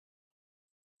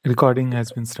Recording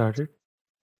has been started.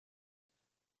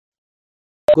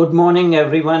 Good morning,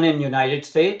 everyone in United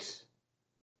States,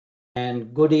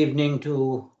 and good evening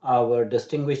to our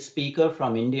distinguished speaker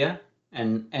from India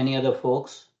and any other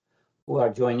folks who are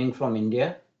joining from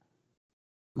India.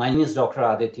 My name is Dr.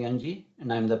 Adityanjee,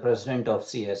 and I'm the president of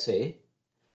CSA.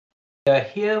 We are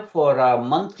here for our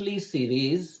monthly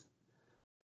series,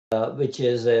 which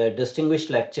is a distinguished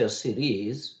lecture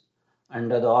series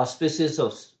under the auspices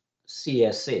of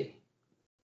CSA.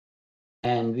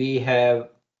 And we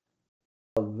have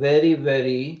a very,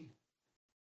 very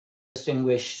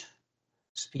distinguished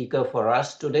speaker for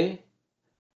us today,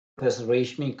 Professor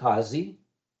Reshmi Kazi.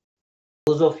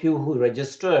 Those of you who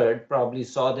registered probably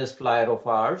saw this flyer of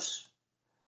ours.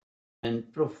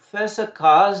 And Professor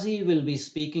Kazi will be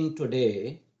speaking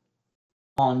today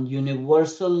on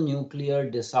universal nuclear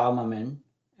disarmament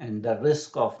and the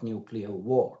risk of nuclear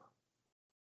war.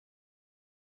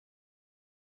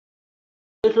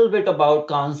 A little bit about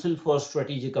Council for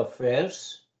Strategic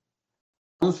Affairs.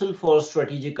 Council for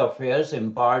Strategic Affairs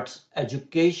imparts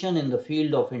education in the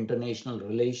field of international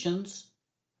relations.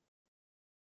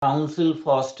 Council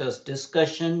fosters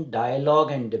discussion,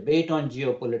 dialogue, and debate on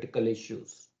geopolitical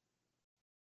issues.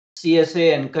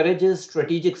 CSA encourages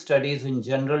strategic studies in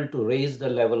general to raise the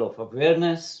level of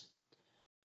awareness.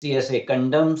 CSA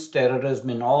condemns terrorism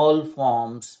in all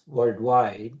forms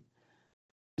worldwide.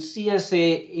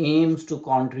 CSA aims to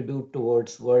contribute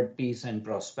towards world peace and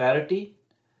prosperity.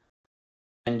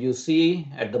 And you see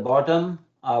at the bottom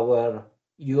our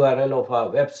URL of our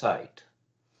website.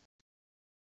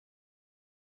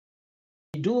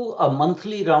 We do a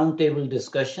monthly roundtable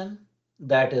discussion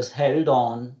that is held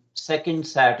on second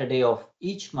Saturday of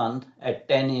each month at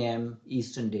 10 a.m.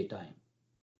 Eastern Daytime.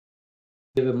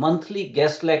 We have a monthly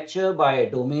guest lecture by a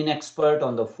domain expert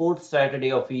on the fourth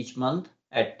Saturday of each month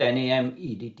at 10 a.m.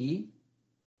 EDT.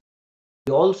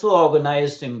 We also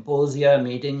organize symposia,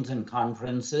 meetings, and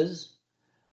conferences.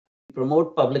 We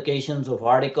promote publications of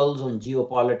articles on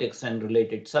geopolitics and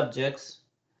related subjects.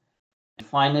 And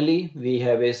finally, we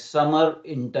have a summer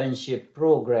internship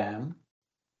program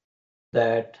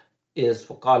that is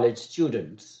for college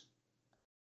students.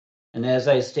 And as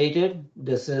I stated,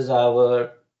 this is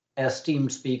our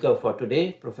esteemed speaker for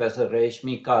today, Professor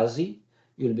Reshmi Kazi.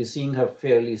 You'll be seeing her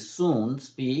fairly soon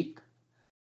speak.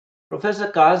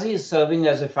 Professor Kazi is serving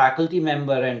as a faculty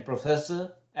member and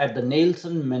professor at the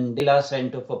Nelson Mandela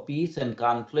Center for Peace and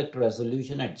Conflict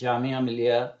Resolution at Jamia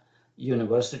Millia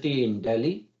University in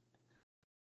Delhi.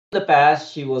 In the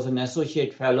past, she was an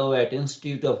associate fellow at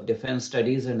Institute of Defense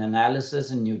Studies and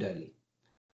Analysis in New Delhi.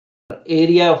 Her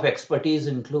area of expertise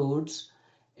includes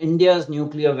India's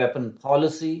nuclear weapon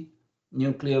policy,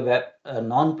 nuclear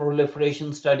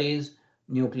non-proliferation studies,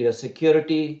 nuclear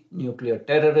security, nuclear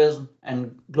terrorism,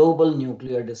 and global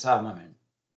nuclear disarmament.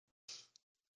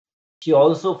 She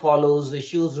also follows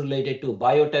issues related to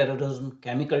bioterrorism,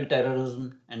 chemical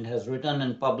terrorism, and has written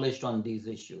and published on these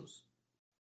issues.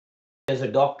 She has a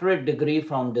doctorate degree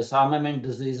from Disarmament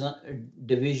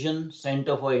Division,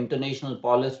 Center for International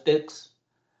Politics.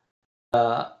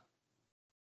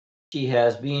 She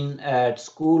has been at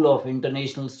School of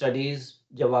International Studies,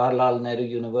 Jawaharlal Nehru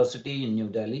University in New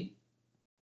Delhi.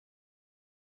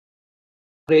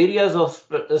 Her areas of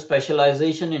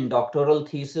specialization in doctoral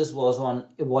thesis was on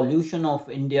evolution of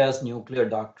India's nuclear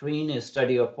doctrine, a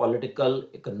study of political,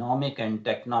 economic, and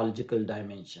technological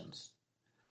dimensions.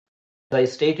 As I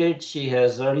stated, she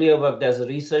has earlier worked as a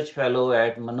research fellow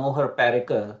at Manohar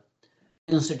Parrikar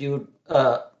Institute,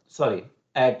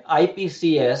 at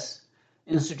IPCS,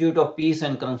 Institute of Peace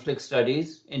and Conflict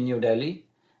Studies in New Delhi.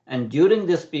 And during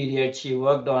this period, she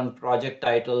worked on project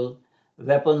titled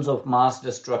Weapons of Mass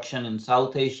Destruction in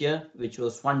South Asia, which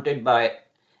was funded by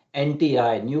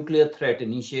NTI, Nuclear Threat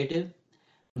Initiative.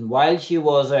 And while she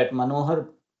was at Manohar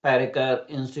Parrikar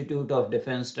Institute of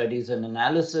Defense Studies and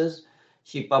Analysis,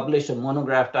 she published a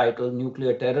monograph titled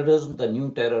Nuclear Terrorism, the New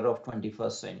Terror of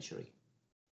 21st Century.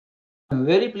 I'm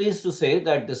very pleased to say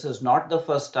that this is not the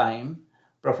first time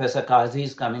Professor Kazi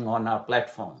is coming on our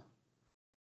platform.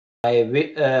 I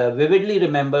vividly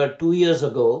remember 2 years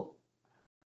ago,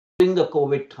 during the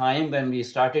COVID time when we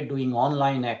started doing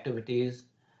online activities,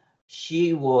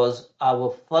 she was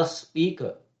our first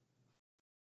speaker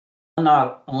on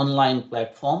our online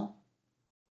platform.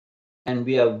 And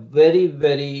we are very,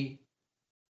 very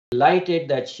delighted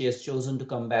that she has chosen to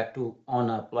come back on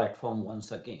our platform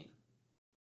once again.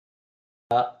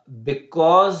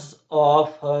 Because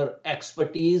of her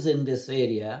expertise in this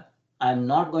area, I'm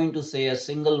not going to say a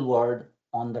single word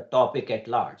on the topic at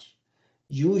large.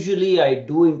 Usually I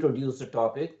do introduce the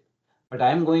topic, but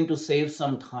I'm going to save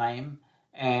some time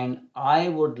and I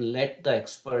would let the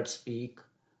experts speak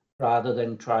rather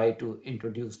than try to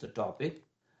introduce the topic.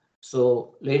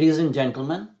 So, ladies and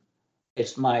gentlemen,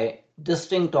 it's my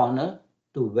distinct honor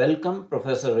to welcome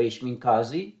Professor Reshmi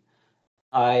Kazi.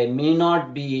 I may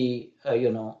not be,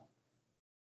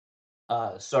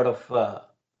 sort of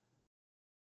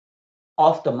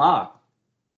off the mark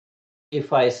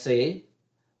if I say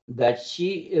that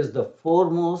she is the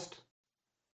foremost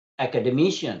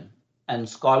academician and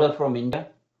scholar from India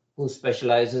who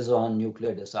specializes on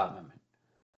nuclear disarmament.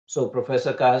 So,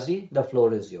 Professor Kazi, the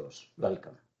floor is yours.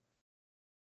 Welcome.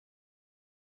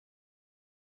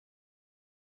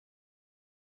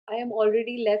 I am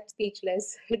already left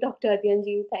speechless. Dr.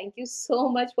 Adityanjee, thank you so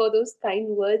much for those kind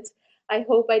words. I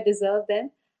hope I deserve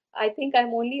them. I think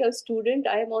I'm only a student.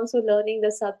 I am also learning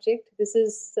the subject. This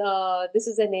is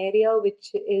an area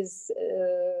which is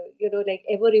like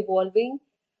ever evolving,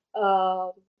 uh,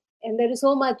 and there is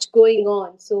so much going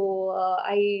on. So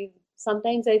I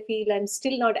sometimes I feel I'm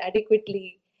still not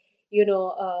adequately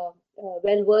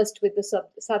well versed with the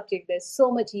subject. There's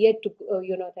so much yet to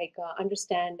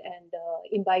understand and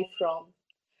imbibe from.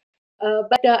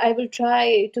 But I will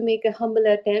try to make a humble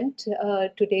attempt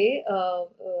today,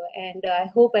 and I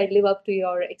hope I live up to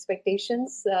your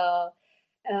expectations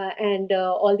and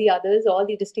all the others, all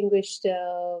the distinguished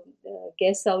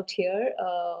guests out here.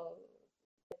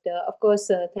 Of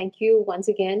course, thank you once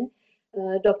again,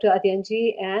 Dr.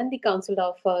 Adityanjee and the Council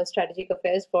of Strategic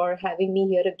Affairs for having me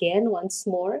here again once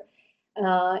more.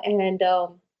 And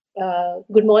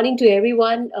good morning to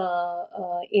everyone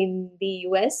in the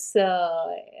US,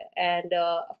 and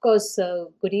of course,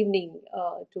 good evening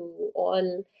to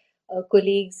all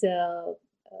colleagues,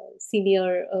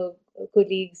 senior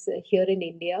colleagues here in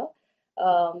India,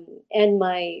 and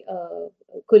my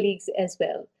colleagues as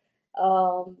well.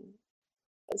 Um,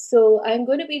 so I'm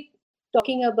going to be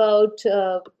talking about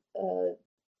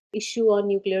issue on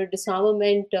nuclear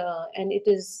disarmament, and it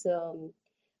is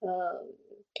uh,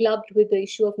 clubbed with the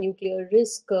issue of nuclear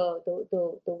risk, the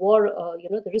war,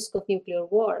 the risk of nuclear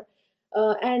war.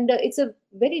 And it's a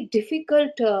very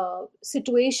difficult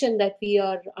situation that we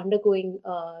are undergoing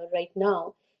right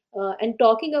now. And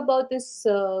talking about this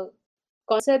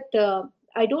concept,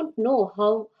 I don't know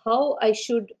how I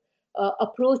should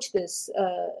approach this.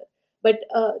 But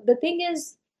the thing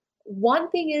is, one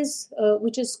thing is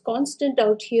which is constant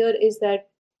out here is that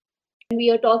when we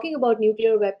are talking about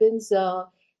nuclear weapons,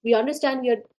 we understand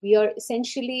we are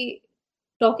essentially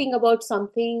talking about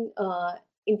something.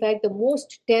 In fact, the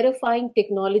most terrifying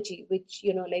technology which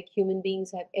like human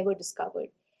beings have ever discovered.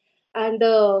 And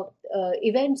the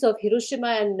events of Hiroshima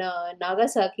and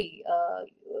Nagasaki,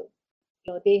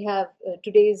 they have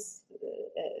today's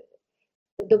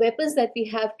the weapons that we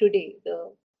have today.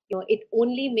 It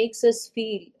only makes us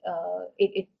feel,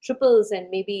 it triples and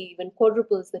maybe even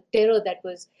quadruples the terror that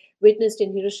was witnessed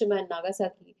in Hiroshima and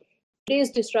Nagasaki.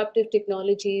 Today's disruptive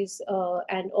technologies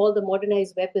and all the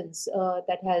modernized weapons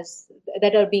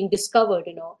that are being discovered,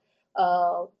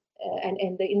 uh,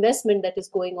 and the investment that is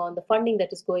going on, the funding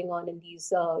that is going on in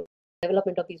these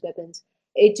development of these weapons,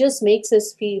 it just makes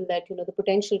us feel that the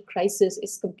potential crisis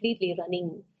is completely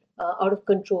running out of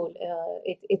control.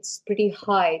 It's pretty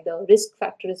high. The risk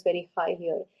factor is very high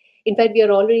here. In fact, we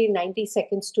are already 90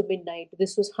 seconds to midnight.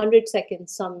 This was 100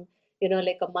 seconds some,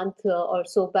 like a month or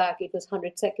so back. It was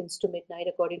 100 seconds to midnight,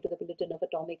 according to the Bulletin of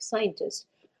Atomic Scientists.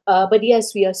 But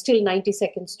yes, we are still 90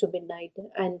 seconds to midnight.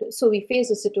 And so we face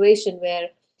a situation where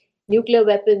nuclear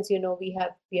weapons, we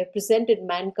have presented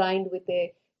mankind with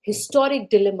a historic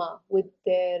dilemma with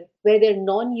their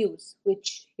non-use,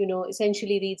 which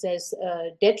essentially reads as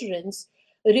deterrence,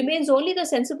 remains only the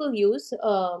sensible use,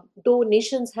 though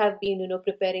nations have been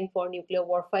preparing for nuclear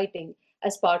war fighting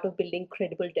as part of building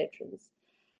credible deterrence.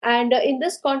 And in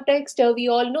this context, we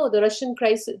all know the Russian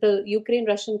crisis, the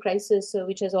Ukraine-Russian crisis,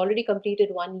 which has already completed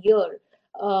 1 year.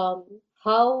 Um,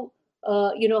 how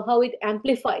how it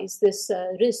amplifies this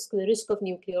the risk of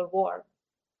nuclear war.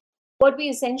 What we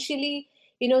essentially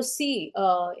see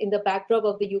in the backdrop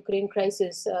of the Ukraine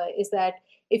crisis is that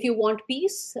if you want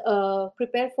peace,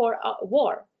 prepare for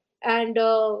war. And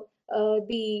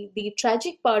the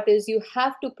tragic part is you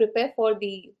have to prepare for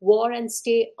the war and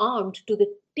stay armed to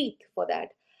the teeth for that.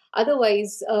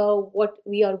 Otherwise, what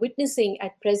we are witnessing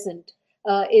at present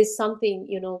is something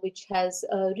which has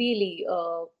really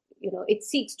it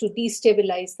seeks to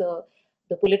destabilize the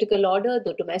political order,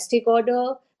 the domestic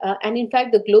order, and in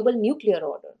fact the global nuclear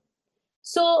order.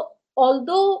 So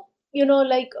although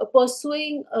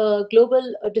pursuing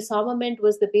global disarmament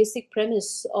was the basic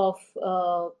premise of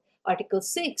Article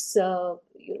 6 of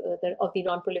the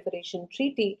Non-Proliferation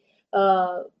Treaty,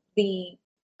 the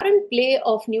current play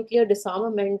of nuclear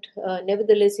disarmament,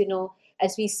 nevertheless,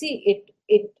 as we see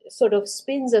it sort of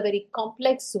spins a very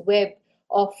complex web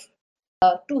of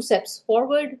two steps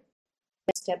forward,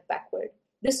 and step backward.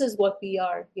 This is what we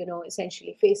are,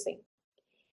 essentially facing.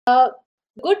 The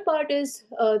good part is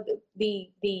the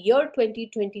year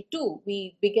 2022,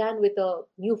 we began with a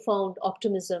newfound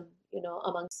optimism,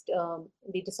 amongst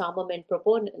the disarmament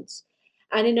proponents.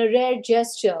 And in a rare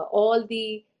gesture,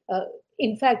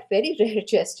 in fact, very rare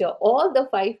gesture, all the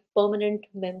five permanent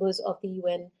members of the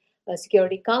UN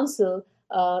Security Council,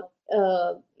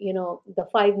 the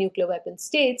five nuclear weapon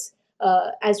states,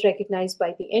 as recognized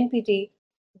by the NPT,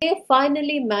 they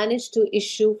finally managed to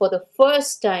issue for the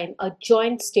first time a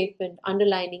joint statement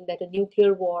underlining that a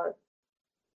nuclear war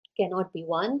cannot be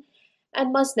won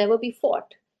and must never be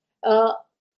fought. Uh,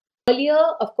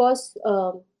 Earlier, of course,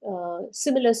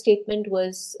 similar statement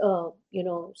was,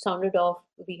 sounded off.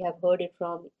 We have heard it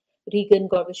from Reagan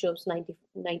Gorbachev's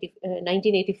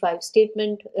 1985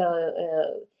 statement,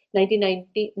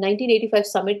 1985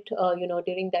 summit.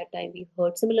 During that time, we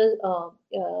heard similar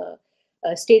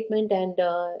statement, and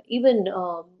even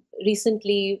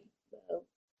recently,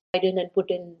 Biden and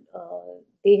Putin,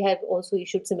 they have also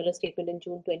issued similar statement in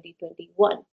June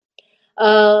 2021.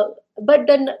 But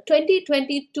the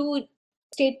 2022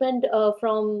 statement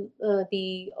from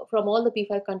all the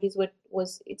P5 countries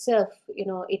was itself,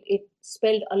 it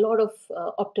spelled a lot of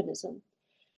optimism.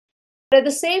 But at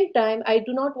the same time, I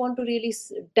do not want to really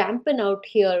dampen out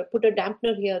here, put a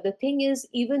dampener here. The thing is,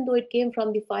 even though it came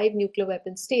from the five nuclear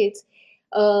weapon states,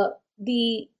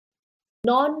 the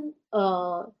non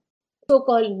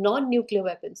so-called non-nuclear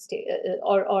weapon state,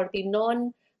 or the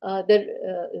non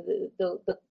the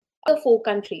other four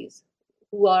countries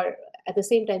who are at the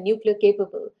same time nuclear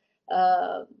capable,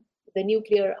 the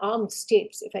nuclear armed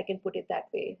states, if I can put it that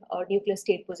way, or nuclear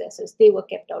state possessors, they were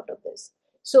kept out of this.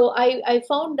 So I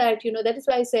found that, that is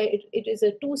why I say it is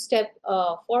a two-step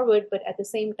forward, but at the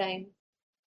same time,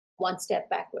 one step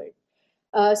backward.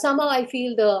 Somehow I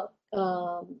feel the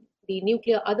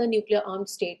other nuclear armed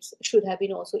states should have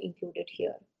been also included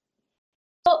here.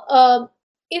 So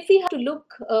if we have to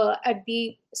look at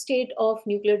the state of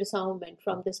nuclear disarmament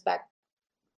from the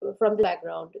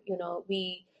background,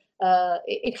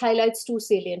 it highlights two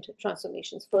salient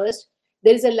transformations. First,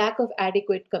 there is a lack of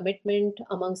adequate commitment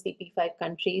amongst the P5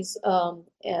 countries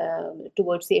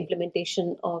towards the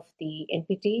implementation of the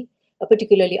NPT,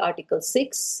 particularly Article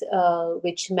 6,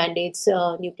 which mandates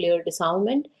nuclear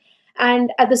disarmament.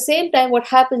 And at the same time, what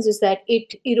happens is that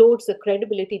it erodes their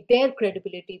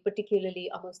credibility, particularly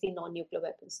amongst the non-nuclear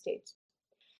weapon states.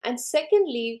 And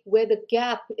secondly, where the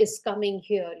gap is coming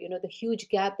here, the huge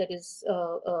gap that is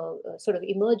sort of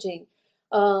emerging,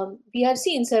 we have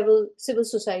seen several civil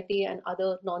society and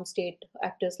other non-state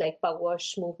actors like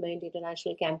Pugwash Movement,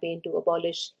 International Campaign to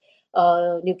Abolish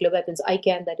Nuclear Weapons,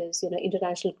 ICAN, that is,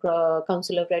 International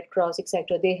Council of Red Cross,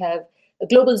 etc. They have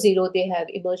Global Zero, they have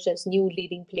emerged as new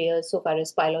leading players so far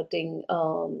as piloting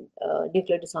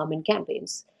nuclear disarmament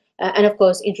campaigns. And of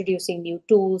course, introducing new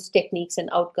tools, techniques,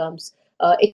 and outcomes,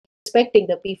 expecting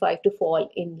the P5 to fall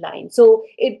in line. So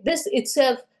this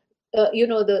itself,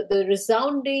 the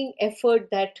resounding effort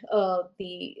that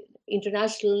the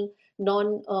international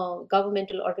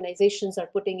non-governmental organizations are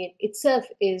putting in itself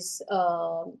is,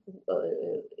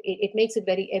 it makes it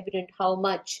very evident how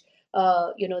much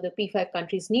the P5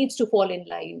 countries needs to fall in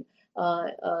line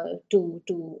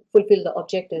to fulfill the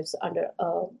objectives under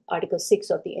Article 6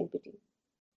 of the NPT.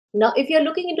 Now, if you're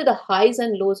looking into the highs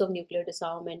and lows of nuclear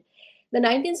disarmament, the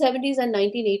 1970s and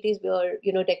 1980s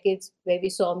were, decades where we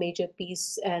saw major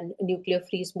peace and nuclear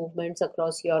freeze movements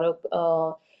across Europe.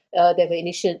 There were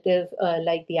initiatives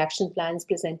like the action plans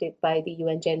presented by the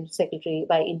UN General Secretary,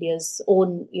 by India's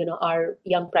own, our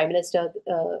young Prime Minister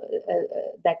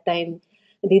that time,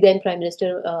 the then Prime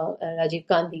Minister Rajiv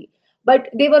Gandhi. But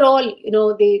they were all,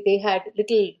 they had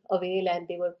little avail, and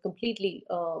they were completely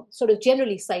sort of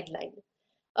generally sidelined.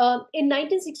 In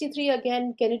 1963,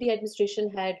 again, Kennedy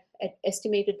administration had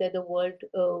estimated that the world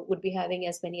would be having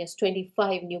as many as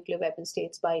 25 nuclear weapon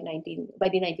states by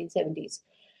the 1970s.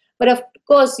 But of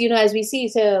course, as we see,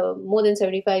 more than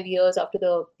 75 years after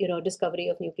the discovery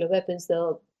of nuclear weapons,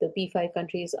 the P5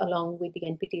 countries, along with the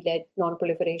NPT-led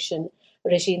non-proliferation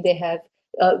regime, they have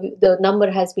the number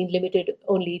has been limited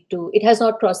only to, it has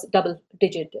not crossed double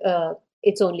digit.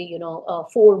 It's only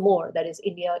four more, that is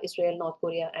India, Israel, North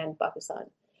Korea, and Pakistan.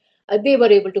 They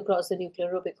were able to cross the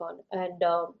nuclear Rubicon, and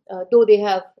though they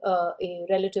have a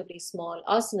relatively small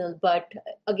arsenal, but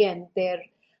again, they're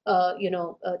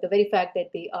the very fact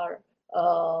that they are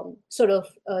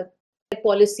their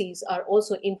policies are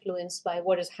also influenced by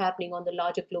what is happening on the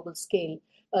larger global scale,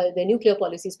 the nuclear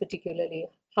policies, particularly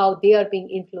how they are being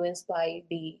influenced by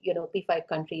the P5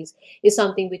 countries, is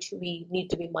something which we need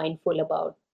to be mindful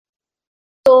about.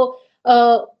 So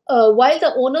while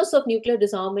the onus of nuclear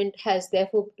disarmament has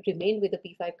therefore remained with the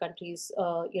P5 countries,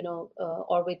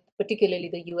 or with particularly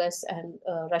the US and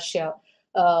Russia,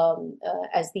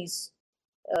 as these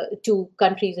two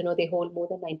countries, they hold more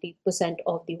than 90%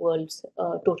 of the world's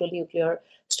total nuclear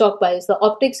stockpiles. The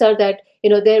optics are that,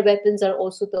 their weapons are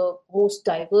also the most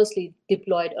diversely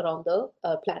deployed around the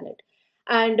planet.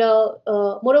 And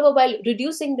moreover, while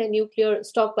reducing the nuclear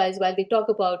stockpiles, while they talk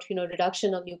about,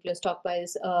 reduction of nuclear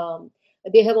stockpiles,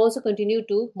 they have also continued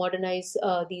to modernize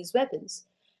these weapons.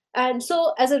 And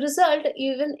so, as a result,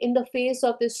 even in the face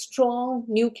of this strong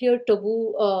nuclear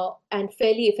taboo and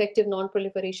fairly effective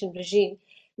non-proliferation regime,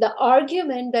 the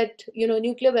argument that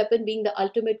nuclear weapon being the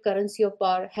ultimate currency of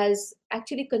power has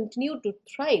actually continued to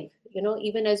thrive.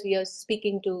 Even as we are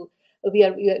speaking to, we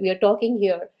are talking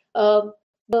here.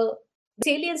 The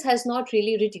salience has not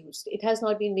really reduced. It has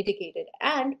not been mitigated,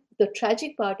 and the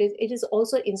tragic part is it is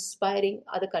also inspiring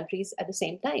other countries at the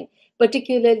same time.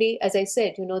 Particularly, as I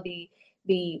said,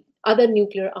 the other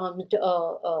nuclear armed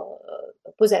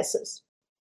possessors.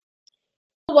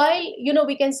 While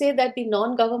we can say that the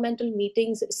non-governmental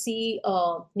meetings see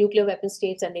nuclear weapon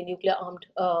states and the nuclear armed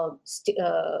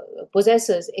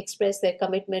possessors express their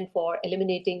commitment for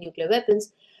eliminating nuclear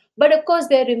weapons, but of course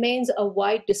there remains a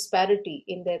wide disparity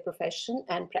in their profession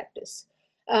and practice.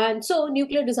 And so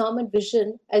nuclear disarmament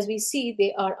vision, as we see,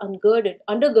 they are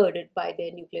undergirded by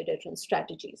their nuclear deterrence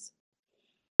strategies.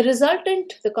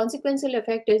 The consequential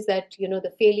effect is that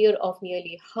the failure of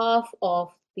nearly half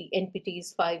of the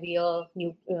NPT's 5-year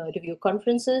review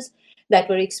conferences that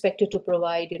were expected to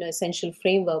provide essential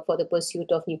framework for the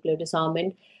pursuit of nuclear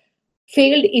disarmament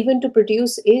failed even to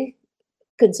produce a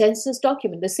consensus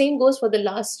document. The same goes for the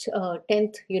last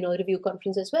 10th review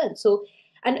conference as well. So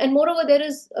and moreover, there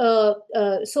is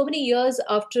so many years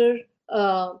after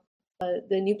the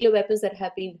nuclear weapons that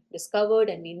have been discovered,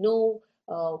 and we know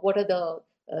what are the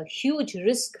huge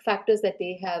risk factors that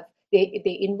they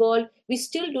involve, we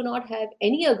still do not have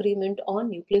any agreement on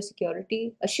nuclear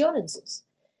security assurances.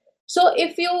 So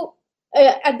if you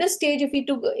at this stage, if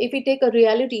we take a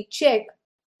reality check,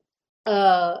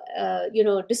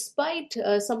 despite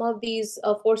some of these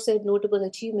aforesaid notable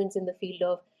achievements in the field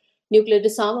of nuclear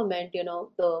disarmament,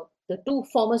 the two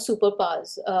former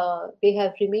superpowers, they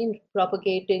have remained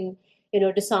propagating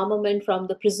disarmament from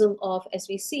the prism of, as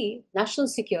we see, national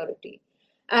security.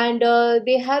 And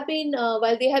they have been,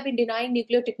 while they have been denying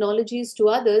nuclear technologies to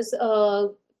others,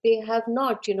 they have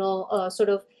not,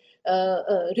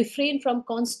 refrained from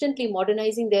constantly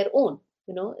modernizing their own,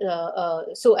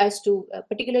 so as to,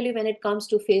 particularly when it comes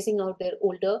to phasing out their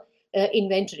older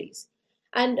inventories.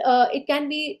 And it can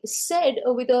be said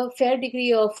with a fair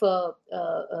degree of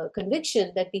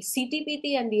conviction that the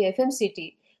CTBT and the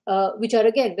FMCT, which are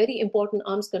again very important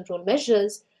arms control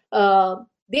measures,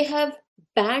 they have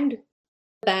banned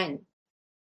bang,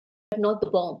 but not the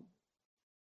bomb.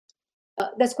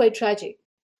 That's quite tragic.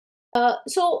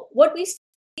 So what we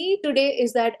see today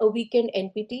is that a weakened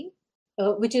NPT,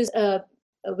 which is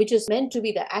meant to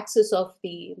be the axis of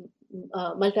the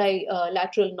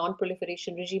multilateral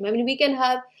non-proliferation regime. I mean, we can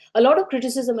have a lot of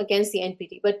criticism against the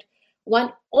NPT, but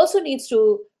one also needs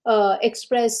to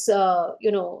express,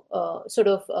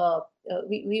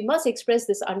 we must express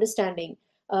this understanding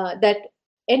that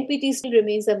NPT still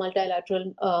remains a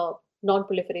multilateral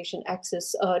non-proliferation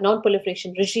axis,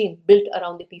 non-proliferation regime built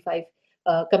around the P5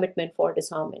 commitment for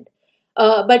disarmament.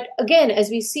 But again, as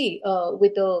we see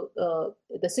with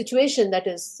the situation that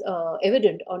is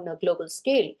evident on a global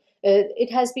scale,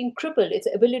 it has been crippled. Its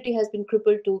ability has been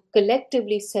crippled to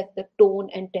collectively set the tone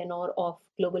and tenor of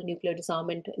global nuclear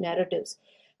disarmament narratives,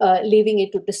 leaving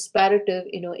it to disparative,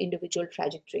 individual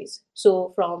trajectories.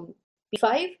 So from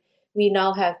P5, we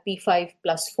now have P5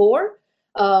 plus 4.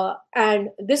 And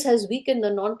this has weakened the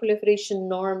non-proliferation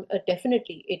norm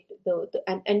definitely.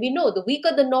 And we know the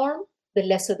weaker the norm, the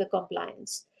lesser the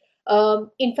compliance.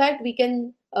 In fact,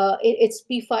 it's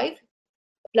P5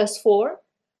 plus 4,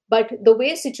 but the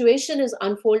way situation is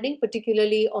unfolding,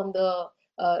 particularly on the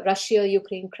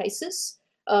Russia-Ukraine crisis,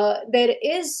 there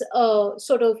is a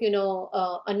sort of,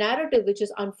 a narrative which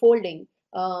is unfolding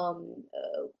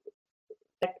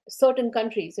that certain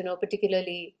countries,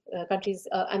 particularly countries,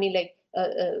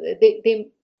 they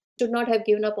should not have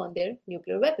given up on their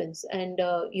nuclear weapons. And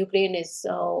Ukraine is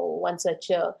one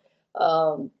such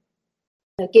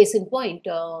case in point.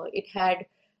 It had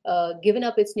given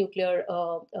up its nuclear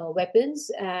weapons,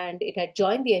 and it had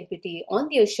joined the NPT on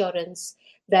the assurance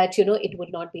that it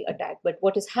would not be attacked. But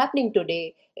what is happening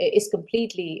today is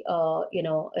completely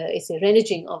is a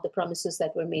reneging of the promises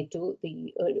that were made to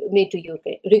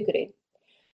Ukraine.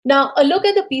 Now, a look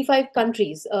at the P5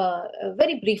 countries,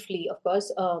 very briefly, of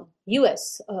course.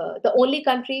 US, the only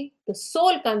country, the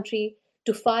sole country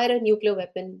to fire a nuclear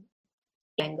weapon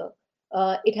anger.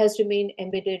 It has remained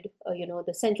embedded,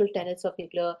 the central tenets of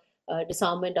nuclear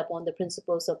disarmament upon the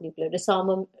principles of nuclear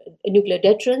disarmament, nuclear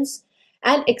deterrence,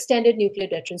 and extended nuclear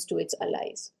deterrence to its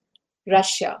allies.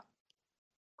 Russia,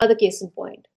 another case in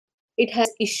point. It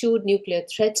has issued nuclear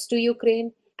threats to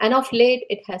Ukraine, and of late,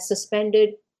 it has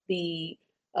suspended the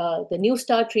New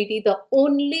START treaty, the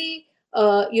only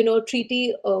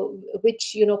treaty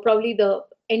which probably the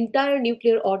entire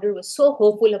nuclear order was so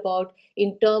hopeful about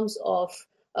in terms of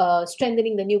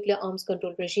strengthening the nuclear arms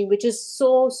control regime, which is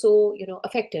so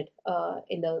affected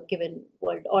in the given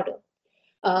world order.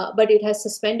 But it has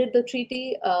suspended the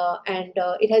treaty, and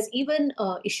it has even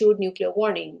issued nuclear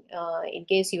warning in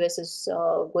case US is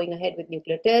going ahead with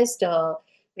nuclear test.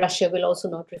 Russia will also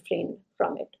not refrain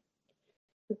from it.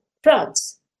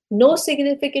 France, no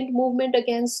significant movement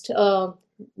against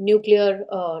nuclear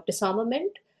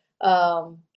disarmament.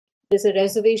 There's a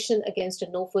reservation against a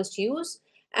no first use,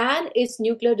 and its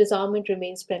nuclear disarmament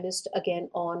remains premised again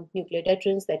on nuclear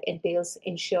deterrence that entails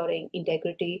ensuring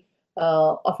integrity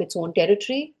of its own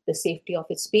territory, the safety of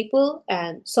its people,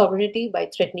 and sovereignty by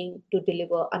threatening to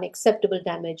deliver unacceptable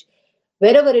damage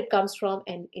wherever it comes from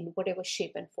and in whatever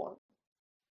shape and form.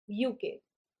 UK.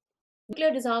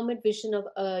 Nuclear disarmament vision of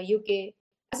UK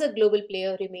as a global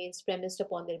player remains premised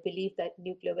upon their belief that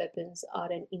nuclear weapons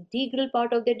are an integral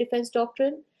part of their defense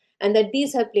doctrine, and that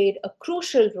these have played a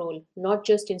crucial role not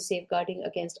just in safeguarding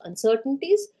against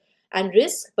uncertainties and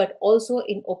risks, but also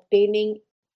in obtaining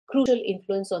crucial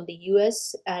influence on the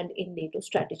US and in NATO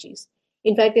strategies.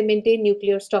 In fact, they maintain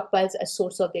nuclear stockpiles as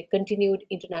source of their continued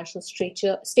international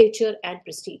stature and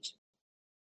prestige.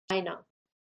 China.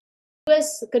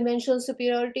 US conventional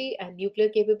superiority and nuclear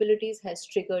capabilities has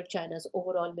triggered China's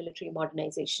overall military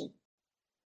modernization.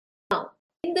 Now,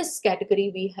 in this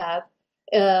category, we have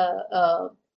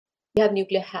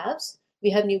nuclear haves,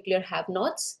 we have nuclear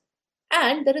have-nots,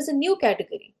 and there is a new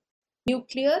category,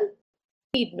 nuclear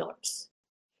need-nots.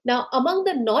 Now, among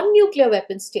the non-nuclear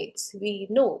weapon states, we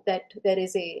know that there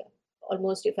is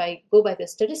almost, if I go by the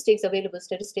statistics, available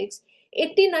statistics,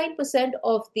 89%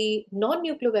 of the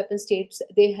non-nuclear weapon states,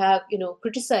 they have,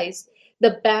 criticized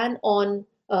the ban on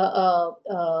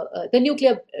the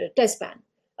nuclear test ban,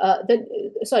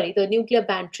 the nuclear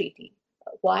ban treaty.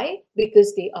 Why?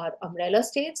 Because they are umbrella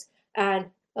states and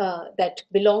that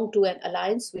belong to an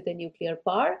alliance with a nuclear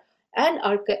power and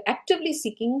are actively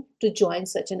seeking to join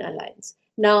such an alliance.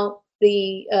 Now,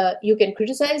 you can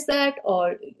criticize that,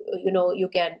 or you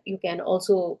can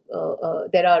also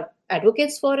there are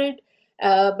advocates for it.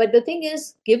 But the thing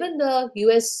is, given the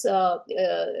US,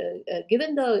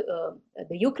 given the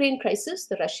Ukraine crisis,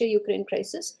 the Russia-Ukraine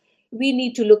crisis, we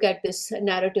need to look at this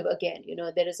narrative again.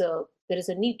 There is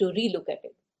a need to relook at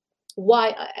it.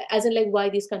 Why, as in like why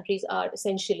these countries are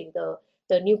essentially the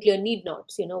nuclear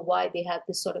need-nots. Why they have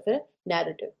this sort of a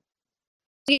narrative.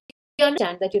 We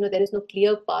understand that there is no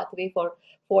clear pathway for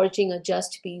forging a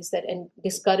just peace that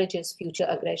discourages future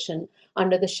aggression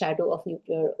under the shadow of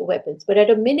nuclear weapons. But at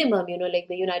a minimum, like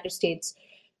the United States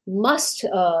must,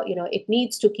 it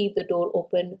needs to keep the door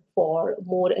open for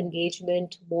more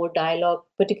engagement, more dialogue,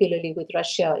 particularly with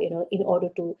Russia, in order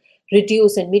to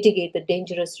reduce and mitigate the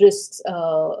dangerous risks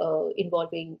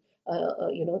involving,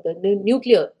 the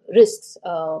nuclear risks,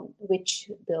 which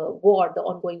the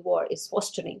ongoing war is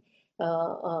fostering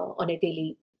on a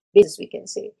daily basis, we can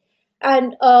say.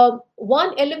 And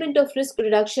one element of risk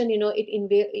reduction, it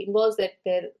involves that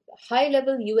there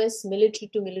high-level US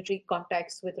military-to-military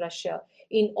contacts with Russia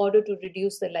in order to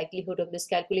reduce the likelihood of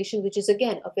miscalculation, which is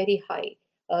again a very high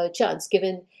chance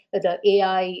given the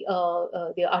AI,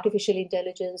 the artificial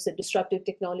intelligence, the disruptive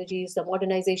technologies, the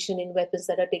modernization in weapons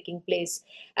that are taking place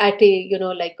at a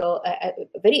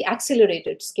very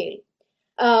accelerated scale.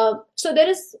 So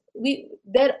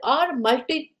there are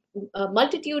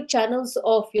multitude channels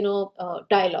of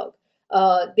dialogue.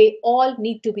 They all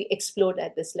need to be explored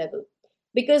at this level,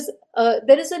 because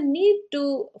there is a need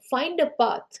to find a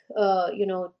path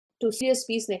to serious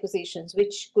peace negotiations,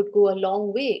 which could go a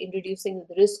long way in reducing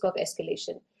the risk of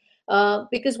escalation.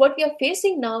 Because what we are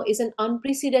facing now is an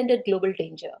unprecedented global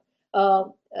danger,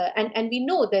 and we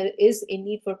know there is a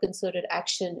need for concerted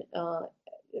action.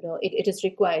 It is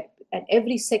required, and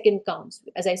every second counts.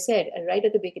 As I said right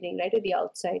at the beginning, right at the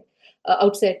outset,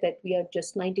 that we are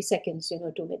just 90 seconds,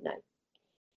 to midnight.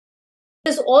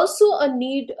 There's also a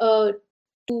need to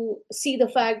see the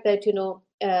fact that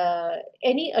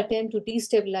any attempt to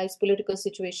destabilize political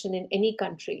situation in any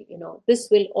country, this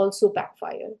will also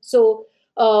backfire. So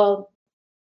what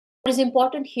is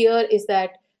important here is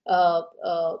that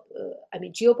I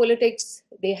mean, geopolitics,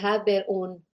 they have their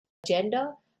own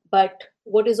agenda, but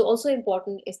what is also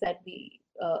important is that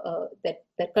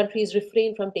that countries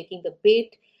refrain from taking the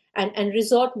bait and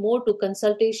resort more to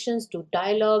consultations, to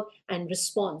dialogue and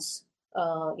response,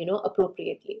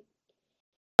 appropriately.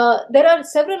 There are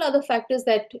several other factors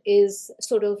that is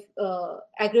sort of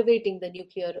aggravating the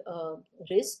nuclear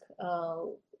risk,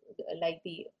 like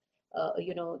the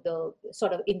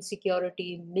sort of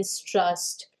insecurity,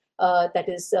 mistrust that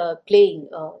is playing,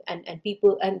 and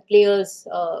people and players,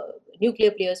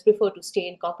 nuclear players prefer to stay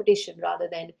in competition rather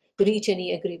than reach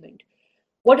any agreement.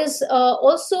 What is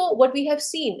also what we have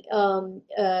seen,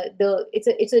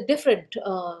 it's a different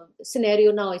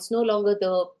scenario now. It's no longer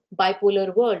the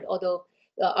bipolar world, or the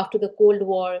after the Cold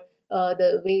War,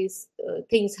 the ways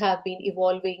things have been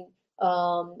evolving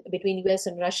between US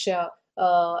and Russia,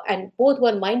 and both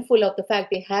were mindful of the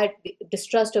fact they had the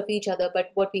distrust of each other,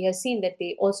 but what we have seen that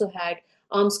they also had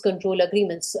arms control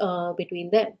agreements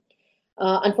between them.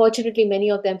 Unfortunately,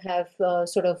 many of them have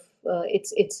sort of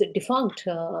it's defunct,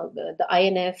 the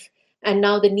INF, and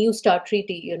now the New START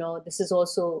Treaty. This is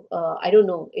also, I don't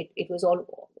know. It was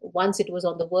all once it was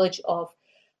on the verge of,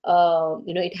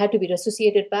 it had to be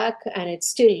resuscitated back, and it's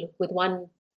still with one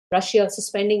Russia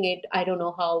suspending it. I don't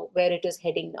know where it is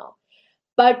heading now.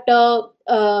 But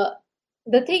the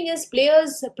thing is,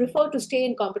 players prefer to stay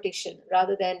in competition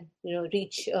rather than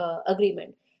reach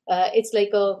agreement. It's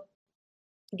like a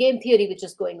game theory which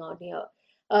is going on here.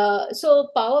 So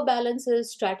power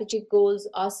balances, strategic goals,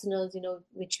 arsenals,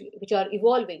 which are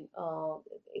evolving.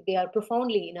 They are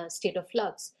profoundly in a state of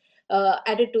flux.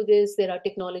 Added to this, there are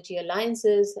technology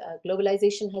alliances.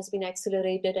 Globalization has been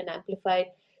accelerated and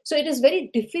amplified. So it is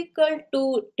very difficult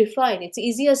to define. It's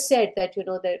easier said that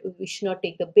that we should not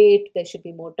take the bait. There should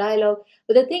be more dialogue.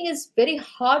 But the thing is, very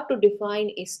hard to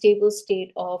define a stable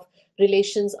state of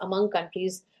relations among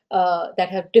countries that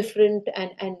have different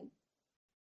and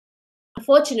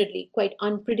unfortunately quite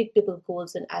unpredictable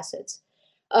goals and assets.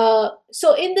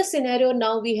 So in this scenario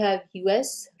now we have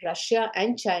US, Russia,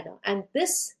 and China, and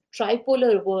this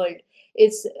tripolar world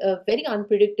is very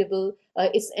unpredictable.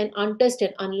 It's an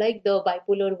untested, unlike the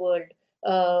bipolar world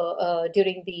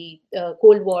during the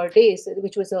Cold War days,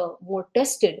 which was a more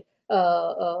tested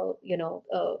world.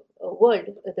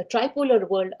 The tripolar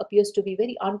world appears to be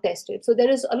very untested. So there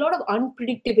is a lot of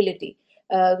unpredictability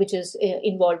which is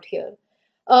involved here.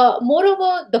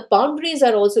 Moreover, the boundaries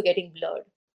are also getting blurred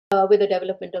with the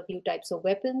development of new types of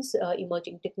weapons,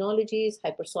 emerging technologies,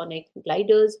 hypersonic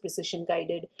gliders,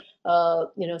 precision-guided,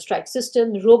 strike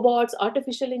systems, robots,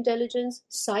 artificial intelligence,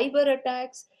 cyber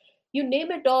attacks. You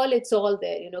name it all, it's all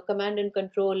there. Command and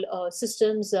control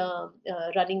systems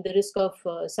running the risk of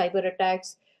cyber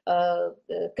attacks,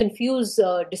 confuse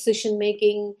decision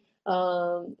making.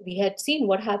 We had seen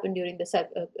what happened during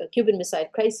the Cuban Missile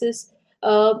Crisis.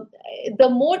 The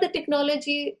more the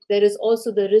technology, there is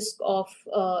also the risk of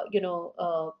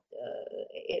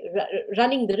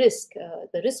running the risk.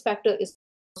 The risk factor is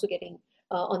also getting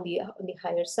on the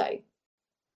higher side.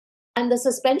 And the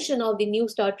suspension of the New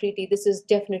START Treaty, this is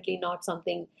definitely not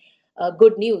something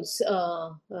good news,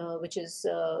 which is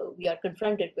we are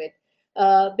confronted with,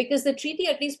 because the treaty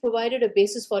at least provided a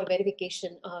basis for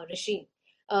verification regime.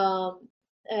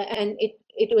 And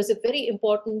it was a very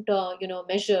important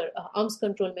measure, arms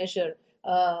control measure,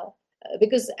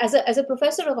 because as a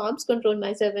professor of arms control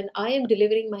myself, when I am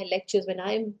delivering my lectures, when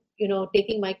I am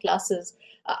taking my classes,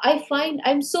 I find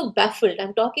I'm so baffled.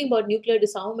 I'm talking about nuclear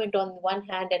disarmament on one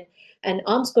hand and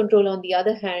arms control on the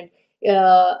other hand,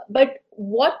 but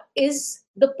what is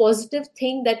the positive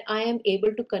thing that I am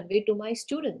able to convey to my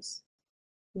students?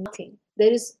 Nothing.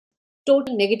 There is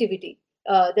total negativity.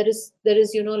 There is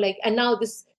like, and now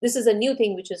this is a new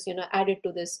thing which is added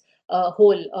to this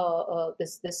whole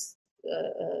this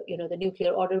the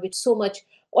nuclear order, which so much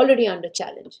already under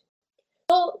challenge.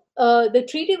 So the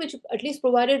treaty, which at least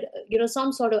provided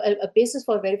some sort of a basis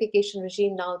for verification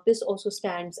regime, now this also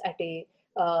stands at a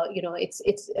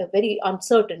it's a very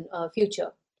uncertain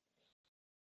future.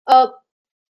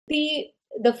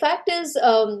 The fact is,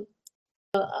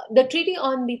 the treaty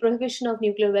on the prohibition of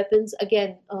nuclear weapons,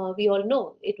 again, we all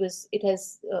know it was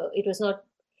not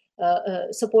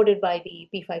supported by the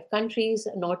P5 countries,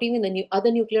 not even the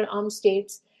other nuclear armed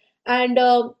states. And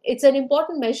it's an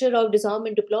important measure of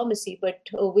disarmament diplomacy, but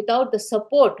without the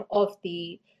support of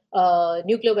the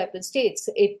nuclear weapon states,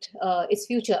 its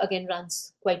future again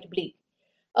runs quite bleak.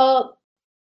 Uh,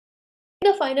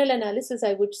 In the final analysis,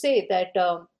 I would say that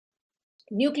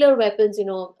nuclear weapons,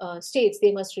 states,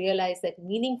 they must realize that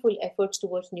meaningful efforts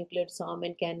towards nuclear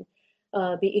disarmament can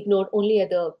be ignored only at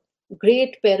the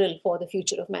great peril for the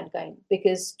future of mankind.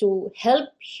 Because to help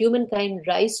humankind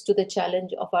rise to the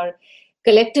challenge of our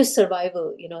collective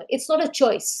survival, it's not a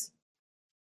choice,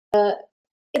 an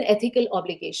ethical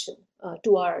obligation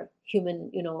to our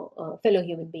fellow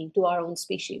human being, to our own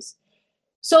species.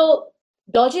 So,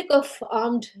 logic of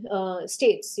armed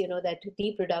states, that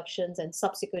deep reductions and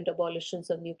subsequent abolitions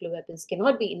of nuclear weapons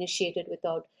cannot be initiated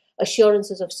without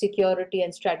assurances of security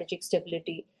and strategic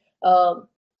stability. Um,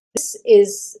 this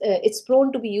is it's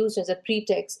prone to be used as a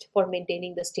pretext for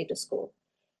maintaining the status quo.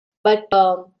 But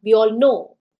we all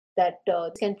know that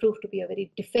this can prove to be a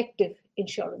very defective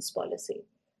insurance policy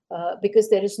because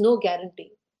there is no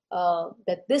guarantee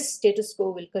that this status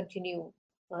quo will continue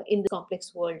in the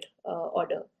complex world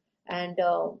order. And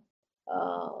uh,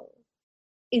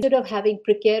 instead of having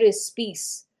precarious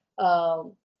peace,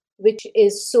 which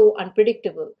is so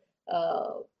unpredictable,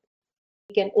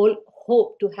 we can all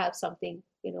hope to have something,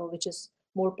 which is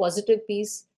more positive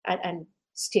peace and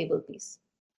stable peace.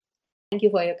 Thank you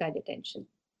for your kind attention.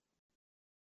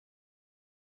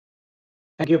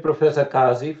 Thank you, Professor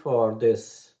Kazi, for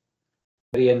this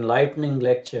very enlightening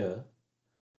lecture.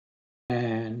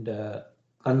 And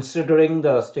considering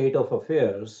the state of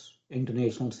affairs,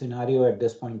 international scenario at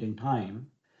this point in time,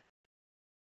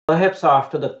 perhaps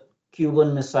after the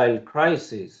Cuban Missile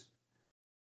Crisis,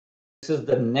 this is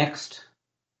the next,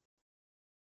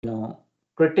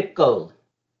 critical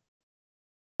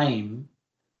time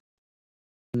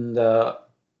in the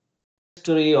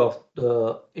history of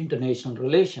the international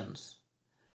relations.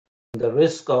 The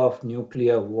risk of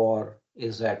nuclear war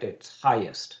is at its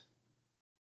highest.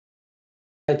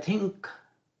 I think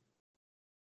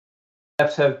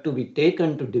steps have to be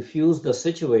taken to diffuse the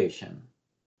situation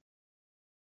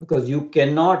because you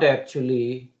cannot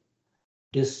actually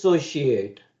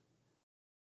dissociate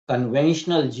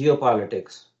conventional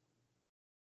geopolitics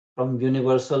from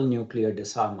universal nuclear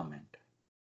disarmament.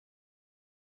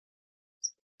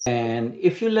 And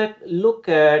if you look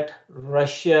at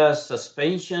Russia's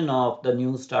suspension of the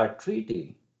New START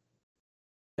treaty,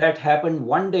 that happened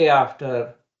one day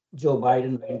after Joe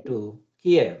Biden went to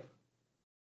Kiev.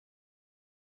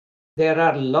 There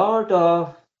are a lot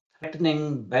of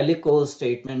threatening bellicose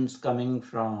statements coming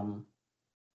from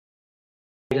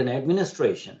Biden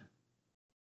administration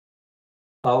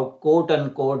about quote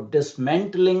unquote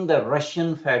dismantling the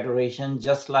Russian Federation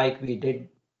just like we did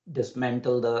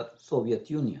dismantle the Soviet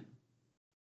Union.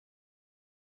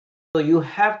 So you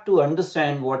have to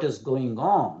understand what is going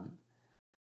on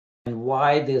and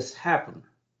why this happened.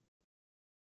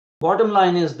 Bottom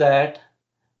line is that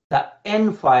the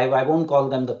N5, I won't call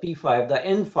them the P5, the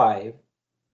N5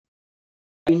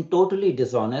 been totally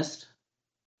dishonest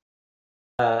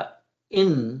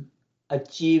in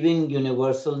achieving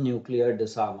universal nuclear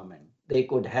disarmament. They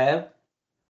could have,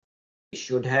 they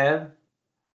should have,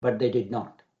 but they did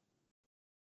not.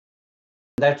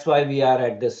 That's why we are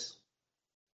at this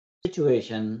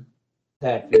situation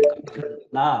that we are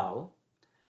now.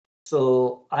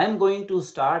 So I'm going to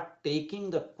start taking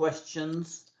the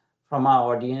questions from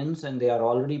our audience, and they are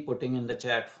already putting in the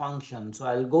chat function. So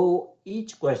I'll go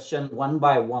each question one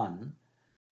by one,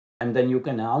 and then you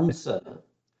can answer.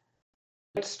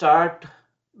 Let's start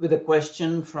with a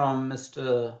question from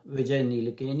Mr. Vijay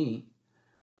Nilekani,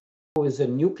 who is a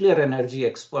nuclear energy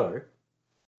expert.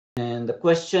 And the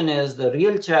question is, the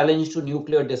real challenge to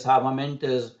nuclear disarmament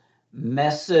is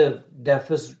massive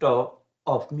deficit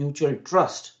of mutual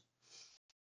trust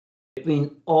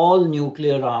between all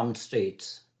nuclear armed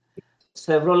states.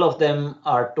 Several of them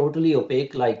are totally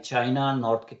opaque, like China,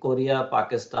 North Korea,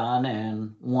 Pakistan,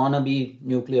 and wannabe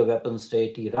nuclear weapon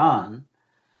state Iran.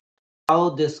 How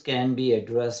this can be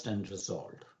addressed and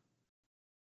resolved?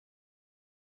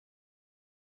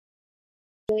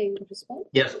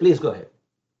 Yes, please go ahead.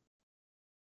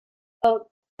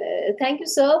 Thank you,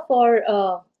 sir,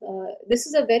 for this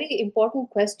is a very important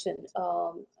question,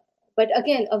 but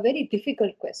again, a very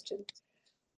difficult question.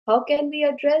 How can we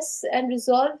address and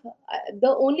resolve? The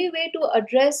only way to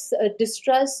address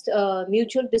distrust,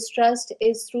 mutual distrust,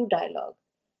 is through dialogue,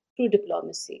 through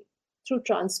diplomacy, through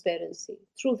transparency,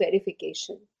 through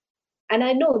verification. And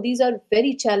I know these are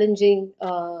very challenging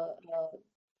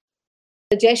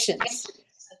suggestions.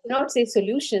 I cannot say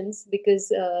solutions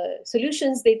because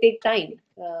solutions, they take time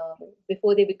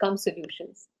before they become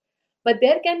solutions. But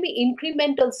there can be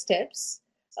incremental steps.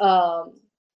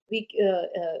 We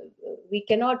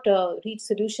cannot reach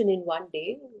solution in one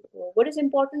day. What is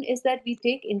important is that we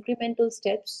take incremental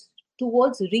steps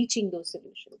towards reaching those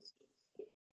solutions.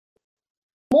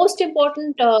 Most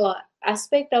important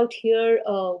aspect out here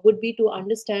would be to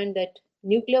understand that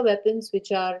nuclear weapons,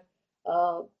 which are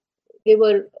they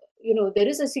were, there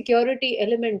is a security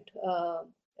element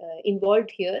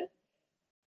involved here,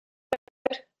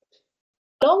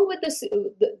 along with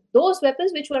those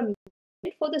weapons which were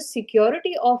meant for the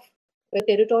security of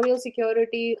territorial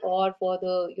security, or for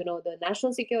the the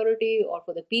national security, or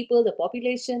for the people, the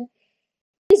population.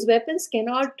 These weapons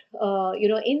cannot,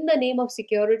 in the name of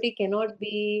security, cannot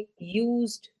be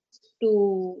used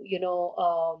to,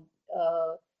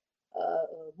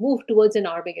 move towards an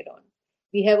Armageddon.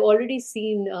 We have already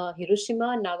seen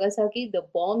Hiroshima, Nagasaki, the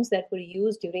bombs that were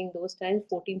used during those times,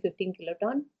 14, 15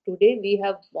 kiloton. Today, we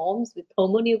have bombs with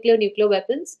thermonuclear nuclear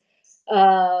weapons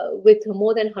with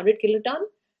more than 100 kiloton.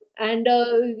 And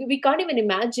we can't even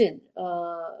imagine,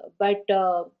 but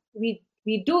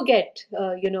we do get,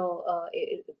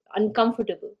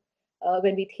 uncomfortable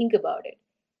when we think about it.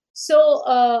 So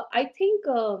I think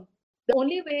the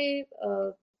only way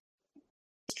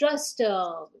distrust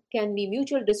can be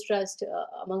mutual distrust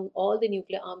among all the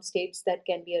nuclear armed states that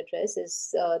can be addressed is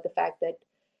the fact that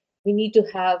we need to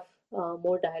have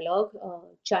more dialogue.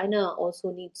 China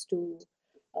also needs to,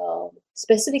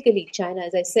 specifically China,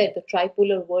 as I said, the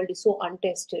tripolar world is so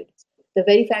untested. The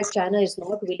very fact China is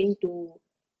not willing to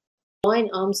join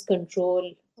arms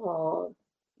control,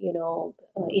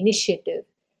 initiative,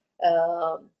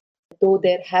 uh, though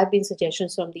there have been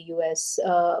suggestions from the US.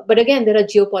 But again, there are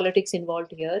geopolitics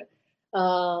involved here.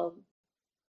 Um,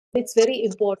 it's very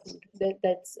important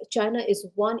that China is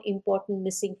one important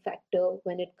missing factor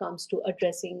when it comes to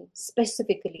addressing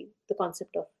specifically the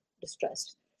concept of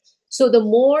distrust. So the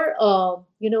more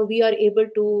we are able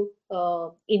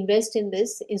to invest in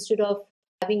this instead of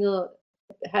having a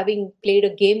having played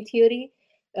a game theory,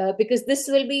 because this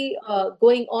will be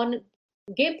going on.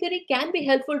 Game theory can be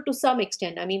helpful to some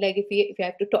extent. I mean, like if you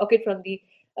have to talk it from the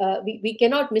we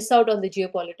cannot miss out on the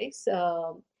geopolitics.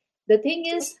 The thing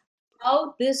is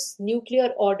how this nuclear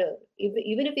order,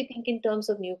 even if we think in terms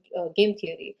of game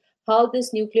theory, how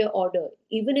this nuclear order,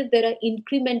 even if there are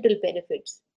incremental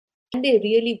benefits, can they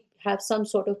really have some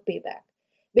sort of payback?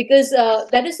 Because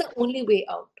that is the only way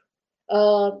out.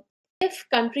 Uh, if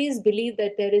countries believe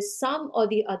that there is some or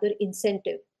the other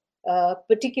incentive,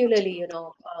 particularly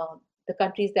the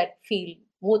countries that feel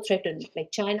more threatened,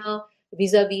 like China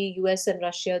vis-a-vis US and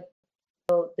Russia,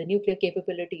 the nuclear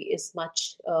capability is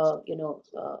much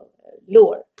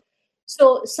lower.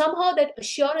 So somehow that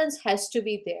assurance has to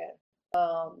be there,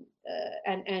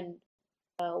 and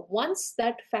once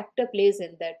that factor plays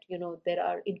in, that there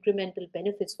are incremental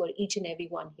benefits for each and every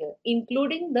one here,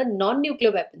 including the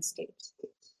non-nuclear weapon states.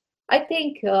 I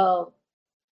think it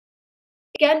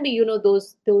can be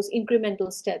those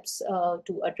incremental steps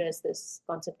to address this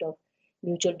concept of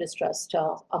mutual distrust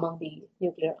among the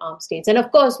nuclear armed states. And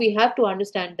of course, we have to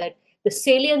understand that the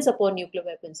salience upon nuclear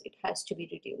weapons, it has to be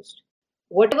reduced,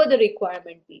 whatever the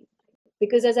requirement be,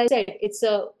 because as I said, it's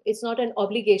not an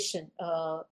obligation,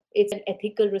 it's an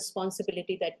ethical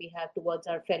responsibility that we have towards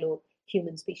our fellow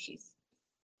human species.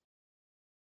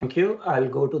 Thank you. I'll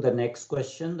go to the next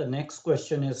question. The next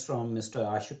question is from Mr.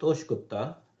 Ashutosh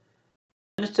Gupta.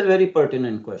 And it's a very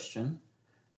pertinent question.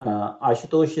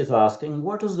 Ashutosh is asking,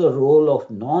 what is the role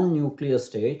of non-nuclear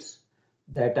states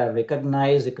that are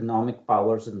recognized economic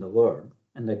powers in the world?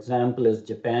 And the example is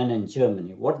Japan and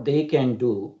Germany. What they can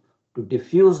do to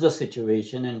diffuse the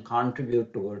situation and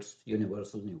contribute towards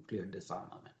universal nuclear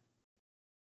disarmament?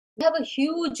 We have a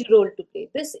huge role to play.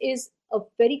 This is a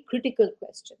very critical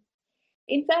question.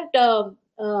 In fact,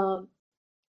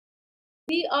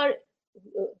 we are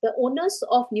the onus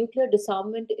of nuclear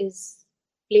disarmament is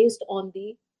placed on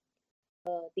the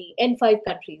N5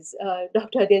 countries.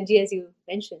 Dr. Adityanjee, as you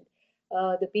mentioned,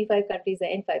 the P5 countries, the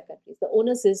N5 countries. The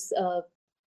onus is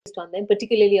based on them,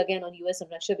 particularly again on US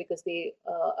and Russia, because they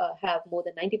have more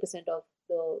than 90% of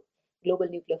the global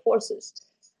nuclear forces.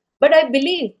 But I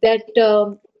believe that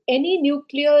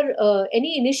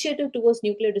any initiative towards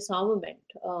nuclear disarmament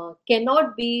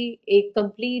cannot be a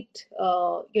complete,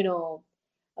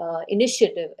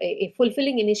 initiative, a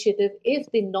fulfilling initiative, if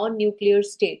the non-nuclear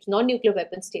states, non-nuclear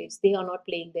weapon states, they are not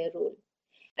playing their role.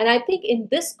 And I think in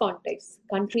this context,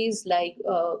 countries like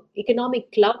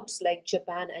economic clubs like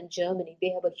Japan and Germany, they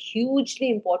have a hugely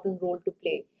important role to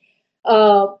play.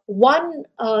 One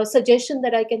suggestion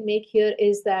that I can make here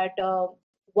is that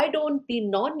why don't the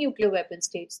non-nuclear weapon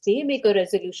states, they make a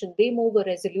resolution, they move a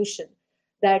resolution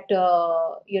that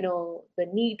the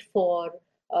need for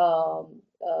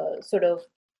sort of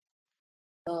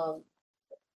um,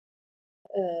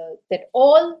 that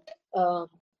all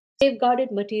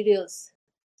safeguarded materials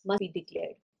must be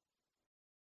declared.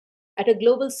 at a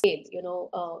global scale,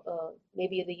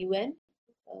 maybe in the UN,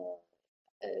 uh,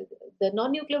 the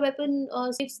non-nuclear weapon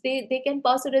states, they can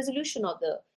pass a resolution of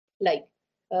the like,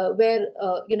 where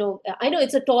I know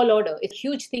it's a tall order, it's a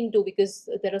huge thing too, because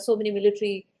there are so many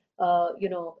military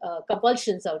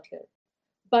compulsions out here.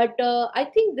 But I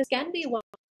think this can be one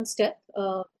step,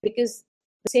 because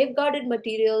the safeguarded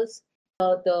materials,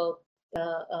 the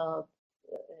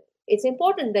it's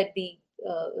important that the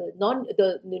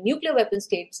nuclear weapon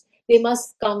states, they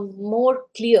must come more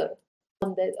clear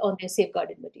on their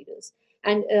safeguarded materials,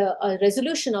 and a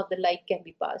resolution of the like can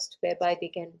be passed, whereby they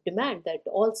can demand that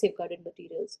all safeguarded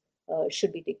materials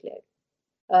should be declared.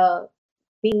 Uh,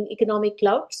 Being economic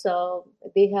clouds,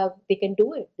 they can do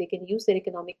it. They can use their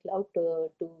economic clout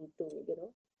to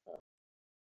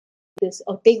this,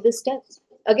 or take the steps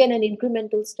again, an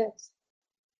incremental steps.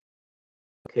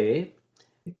 Okay.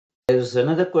 There's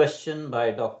another question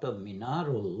by Dr.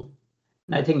 Minarul.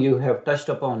 I think you have touched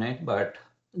upon it, but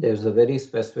there's a very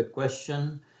specific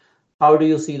question. How do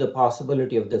you see the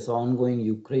possibility of this ongoing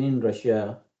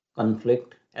Ukraine-Russia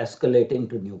conflict escalating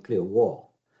to nuclear war?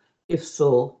 If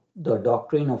so, the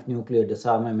doctrine of nuclear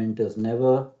disarmament is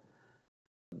never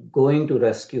going to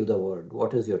rescue the world.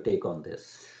 What is your take on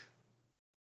this?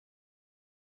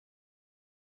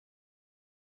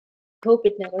 Hope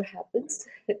it never happens.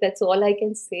 That's all I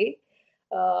can say.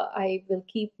 I will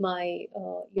keep my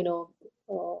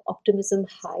optimism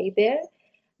high there,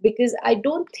 because I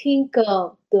don't think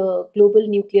the global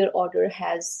nuclear order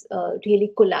has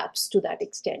really collapsed to that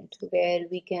extent, where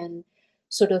we can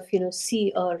sort of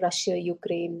see Russia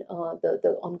Ukraine,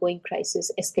 the ongoing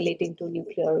crisis escalating to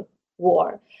nuclear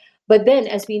war. But then,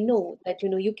 as we know, that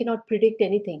you cannot predict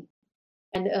anything,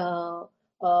 and uh,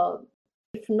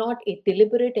 if not a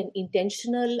deliberate and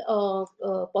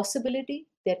intentional possibility,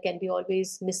 there can be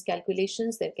always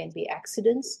miscalculations, there can be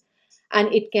accidents,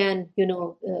 and it can,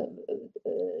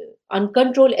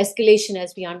 uncontrolled escalation,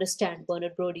 as we understand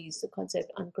Bernard Brody's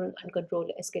concept,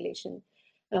 uncontrolled escalation.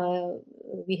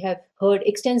 We have heard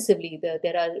extensively,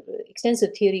 there are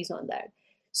extensive theories on that.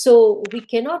 So we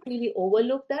cannot really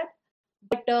overlook that.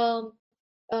 But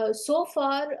so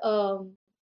far,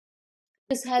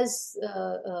 this has,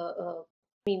 I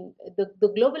mean,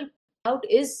 the global cloud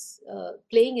is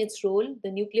playing its role.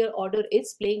 The nuclear order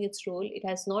is playing its role. It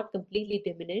has not completely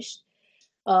diminished.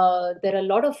 There are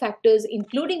a lot of factors,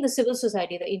 including the civil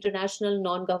society, the international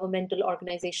non-governmental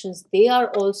organizations. They are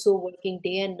also working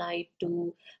day and night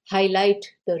to highlight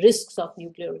the risks of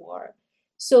nuclear war.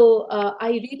 So I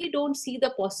really don't see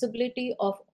the possibility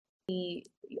of the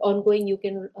ongoing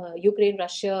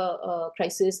Ukraine-Russia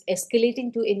crisis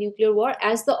escalating to a nuclear war,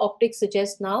 as the optics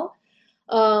suggest now.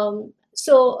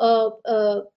 So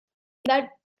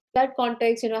that that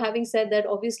context, having said that,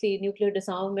 obviously nuclear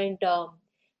disarmament, uh,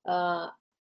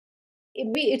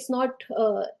 it's not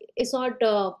it's not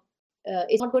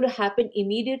going to happen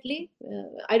immediately.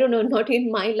 I don't know, not in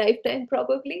my lifetime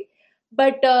probably,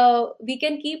 but we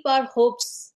can keep our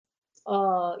hopes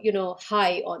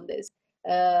high on this.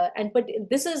 And but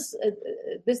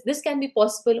this can be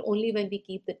possible only when we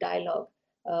keep the dialogue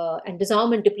and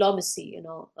disarmament diplomacy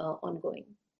ongoing.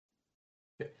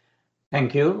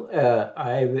 Thank you.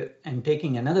 I am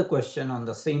taking another question on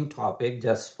the same topic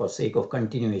just for sake of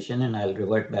continuation, and I'll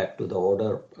revert back to the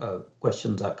order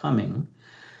questions are coming.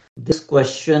 This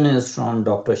question is from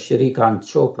Dr. Shrikant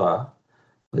Chopra,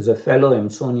 who is a fellow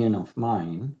Amazonian of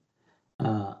mine.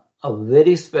 A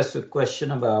very specific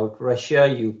question about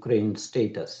Russia-Ukraine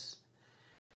status.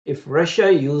 If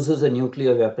Russia uses a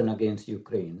nuclear weapon against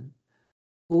Ukraine,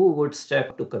 who would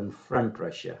step to confront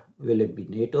Russia? Will it be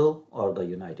NATO or the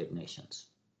United Nations?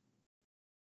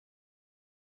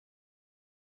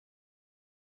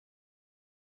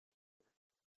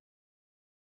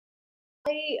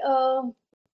 This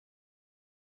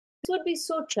would be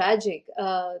so tragic,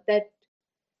 that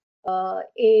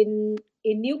in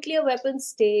a nuclear weapon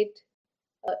state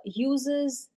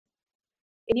uses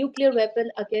a nuclear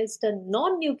weapon against a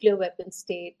non-nuclear weapon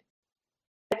state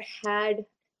that had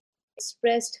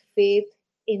expressed faith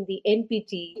in the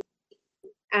NPT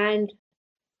and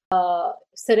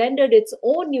surrendered its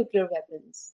own nuclear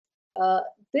weapons.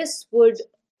 This would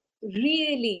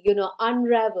really,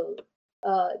 unravel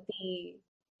the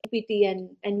NPT,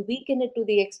 and weaken it to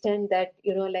the extent that,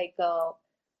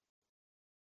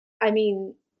 I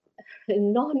mean,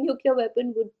 non-nuclear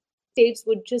weapon states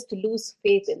would just lose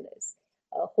faith in this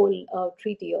whole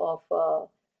treaty of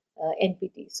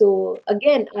NPT. So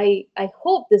again, I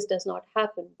hope this does not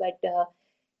happen. But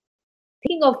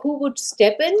thinking of who would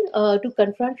step in to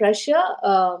confront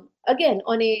Russia, again,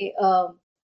 on a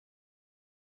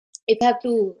if you have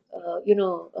to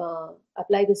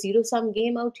apply the zero-sum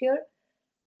game out here.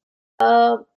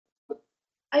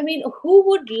 I mean, who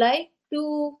would like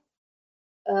to,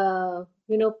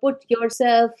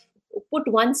 put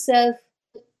oneself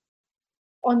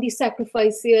on the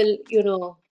sacrificial,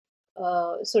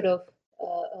 sort of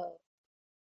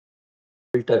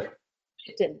Filter.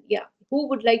 yeah, who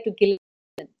would like to kill?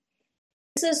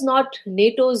 This is not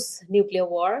NATO's nuclear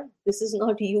war. This is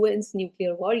not UN's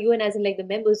nuclear war. UN, as in like the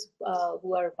members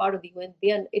who are part of the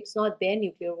UN, it's not their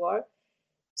nuclear war.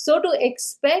 So to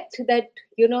expect that,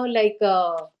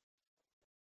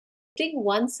 putting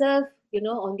oneself,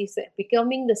 on the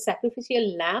becoming the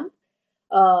sacrificial lamb,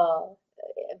 uh,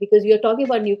 because we are talking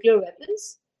about nuclear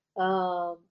weapons.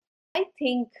 I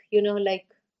think,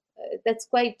 that's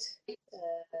quite.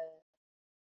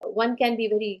 One can be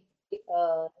very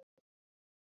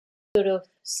sort of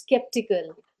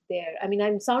skeptical there. I mean,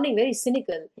 I'm sounding very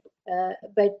cynical,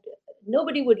 but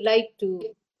nobody would like to.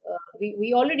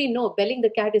 We already know belling the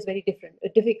cat is very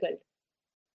difficult.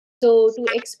 So to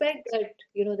expect that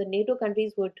the NATO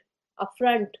countries would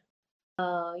upfront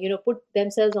put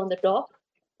themselves on the top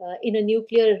in a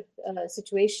nuclear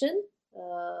situation,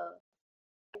 I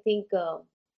think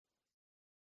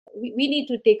we need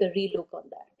to take a relook on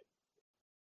that.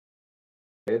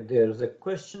 There's a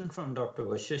question from Dr.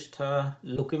 Vashishtha.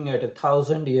 Looking at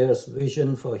 1,000 years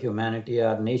vision for humanity,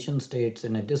 are nation states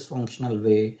in a dysfunctional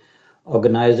way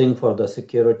organizing for the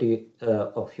security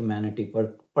of humanity,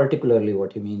 particularly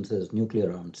what he means is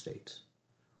nuclear armed states?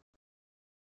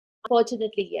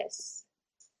 Unfortunately, yes.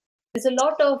 There's a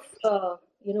lot of,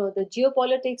 the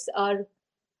geopolitics are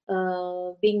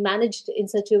being managed in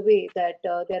such a way that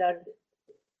there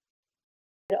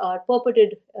are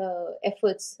purported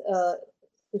efforts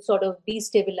to sort of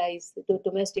destabilize the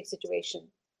domestic situation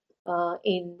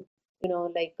in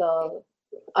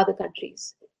other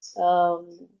countries.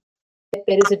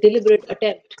 There is a deliberate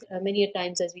attempt many a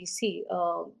times, as we see,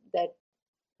 that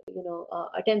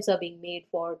attempts are being made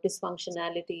for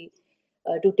dysfunctionality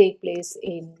to take place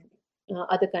in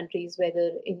other countries,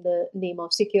 whether in the name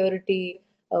of security,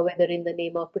 whether in the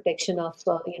name of protection of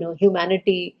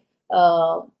humanity.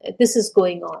 This is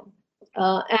going on,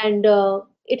 and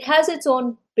it has its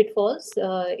own pitfalls.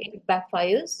 It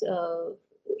backfires.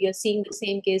 We are seeing the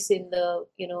same case in the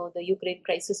Ukraine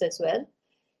crisis as well.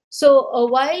 So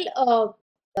while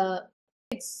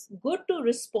it's good to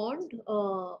respond,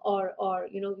 or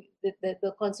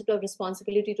the concept of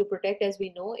responsibility to protect, as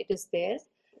we know, it is there.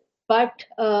 But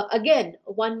again,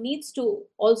 one needs to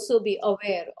also be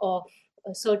aware of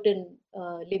certain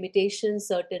limitations,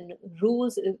 certain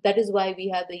rules. That is why we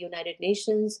have the United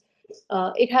Nations.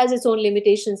 It has its own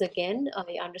limitations again,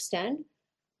 I understand.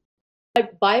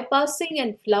 But bypassing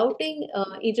and flouting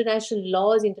international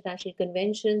laws, international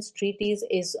conventions, treaties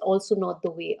is also not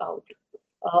the way out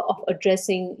of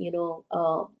addressing,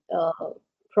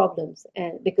 problems.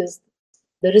 And because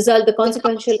the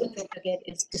consequential effect again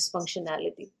is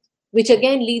dysfunctionality, which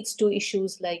again leads to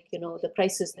issues like the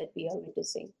crisis that we are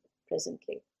witnessing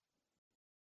presently.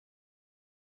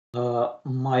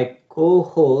 My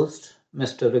co-host,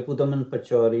 Mr. Ripudaman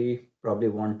Pachori, probably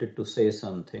wanted to say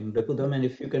something. Ripudaman,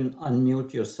 if you can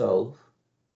unmute yourself.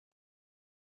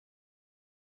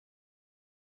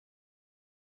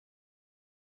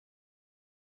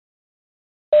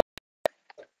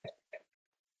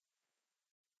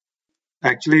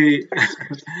 Actually,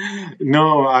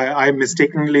 no, I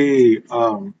mistakenly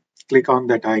click on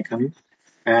that icon.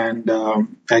 And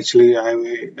actually, I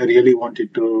really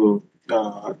wanted to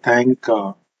thank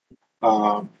uh,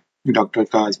 Dr.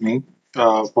 Kazmi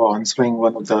for answering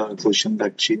one of the questions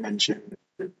that she mentioned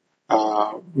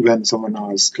when someone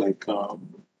asked, like, uh,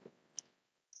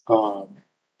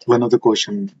 one of the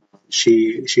question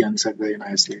she answered very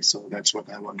nicely. So that's what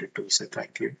I wanted to say.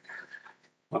 Thank you.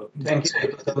 Thank That's you,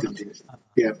 what I Ripudaman. think.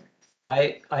 Yeah.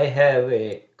 I have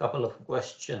a couple of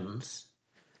questions.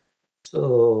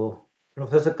 So,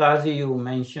 Professor Kazi, you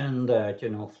mentioned that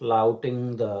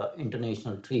flouting the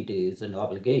international treaties and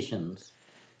obligations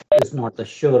is not the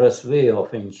surest way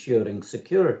of ensuring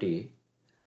security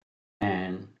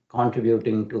and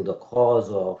contributing to the cause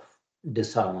of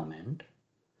disarmament.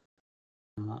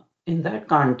 In that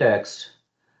context,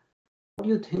 what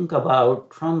do you think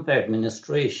about Trump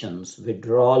administration's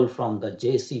withdrawal from the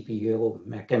JCPOA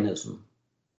mechanism?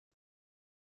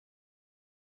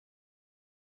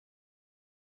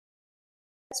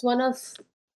 That's one of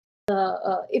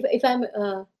if I'm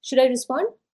should I respond?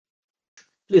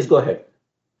 Please go ahead.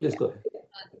 Please go ahead.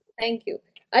 Thank you.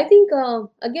 I think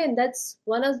again that's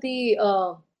one of the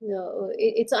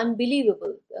it's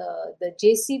unbelievable. The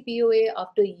JCPOA,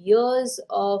 after years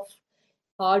of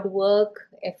hard work,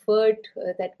 effort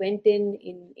that went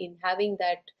in having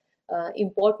that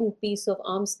important piece of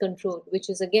arms control, which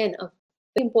is again a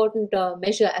very important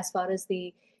measure as far as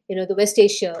the West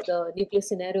Asia, the nuclear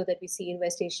scenario that we see in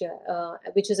West Asia,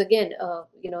 which is again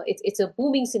it's a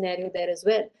booming scenario there as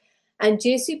well. And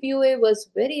JCPOA was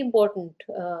very important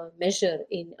measure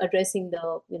in addressing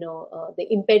the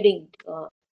impending,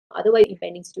 otherwise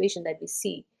impending situation that we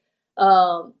see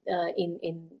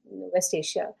in West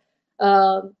Asia.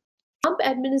 Trump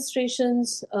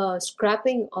administration's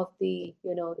scrapping of the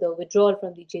withdrawal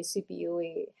from the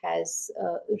JCPOA has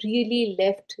really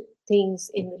left things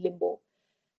in limbo,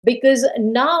 because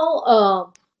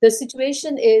now the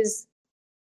situation is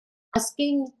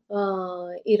asking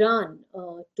Iran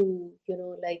to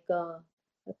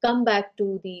come back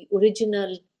to the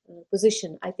original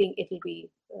position. I think it will be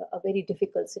a very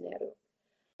difficult scenario.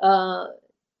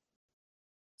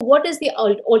 What is the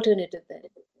alternative then?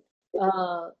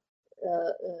 Uh,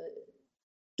 uh,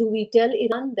 do we tell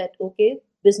Iran that okay,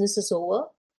 business is over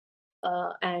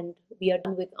and we are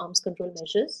done with arms control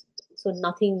measures, so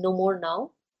nothing, no more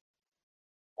now?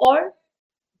 Or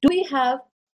do we have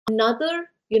another,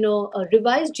 a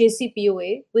revised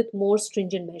JCPOA with more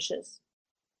stringent measures?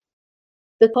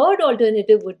 The third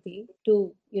alternative would be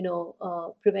to,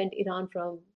 prevent Iran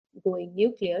from going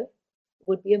nuclear,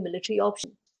 would be a military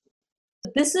option.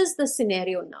 This is the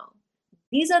scenario now.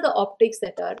 These are the optics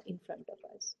that are in front of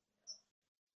us,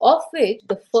 of which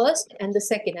the first and the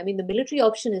second, I mean, the military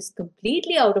option is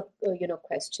completely out of,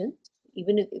 question.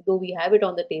 Even though we have it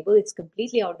on the table, it's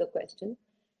completely out of the question.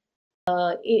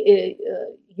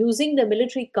 Using the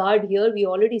military card here, we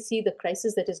already see the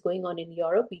crisis that is going on in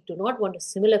Europe. We do not want a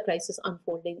similar crisis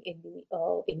unfolding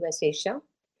in West Asia.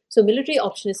 So military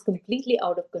option is completely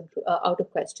out of control, out of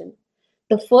question.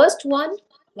 The first one,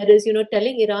 that is,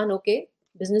 telling Iran, okay,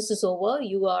 business is over.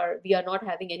 We are not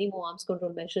having any more arms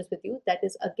control measures with you. That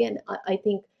is again, I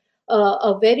think,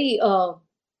 a very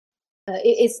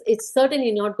it's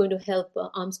certainly not going to help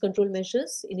arms control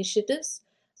measures initiatives.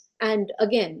 And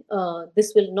again,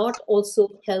 this will not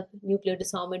also help nuclear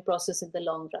disarmament process in the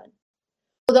long run.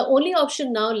 So the only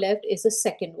option now left is the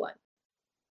second one.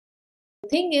 The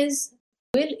thing is,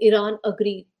 will Iran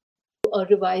agree to a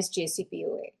revised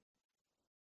JCPOA?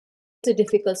 It's a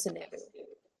difficult scenario,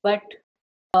 but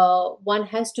one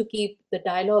has to keep the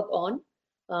dialogue on.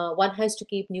 One has to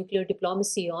keep nuclear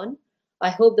diplomacy on.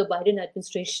 I hope the Biden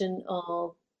administration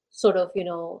sort of,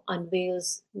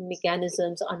 unveils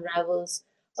mechanisms, unravels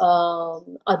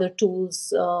other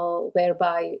tools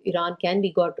whereby Iran can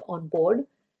be got on board,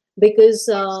 because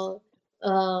the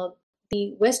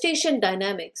West Asian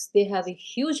dynamics, they have a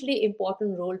hugely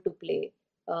important role to play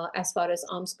as far as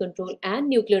arms control and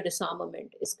nuclear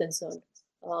disarmament is concerned.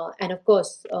 And of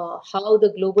course, how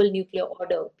the global nuclear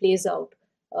order plays out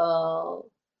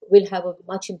will have a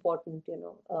much important,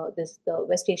 the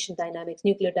West Asian dynamics,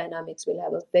 nuclear dynamics will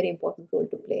have a very important role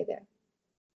to play there.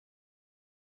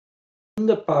 In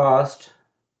the past,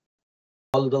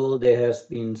 although there has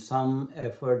been some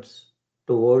efforts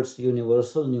towards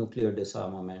universal nuclear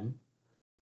disarmament,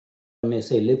 I may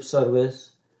say lip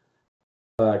service,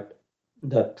 but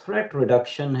the threat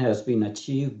reduction has been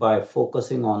achieved by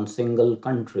focusing on single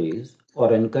countries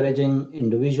or encouraging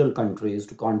individual countries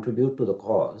to contribute to the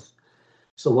cause.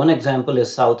 So one example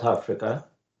is South Africa,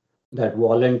 that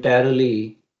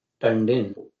voluntarily turned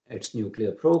in its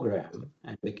nuclear program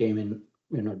and became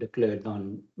declared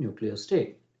non-nuclear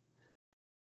state.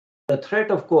 The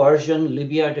threat of coercion,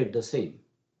 Libya did the same.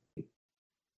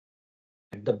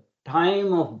 At the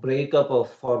time of breakup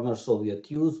of former Soviet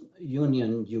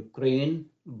Union, Ukraine,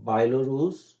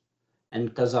 Belarus,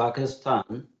 and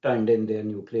Kazakhstan turned in their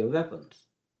nuclear weapons.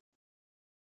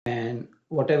 And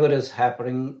whatever is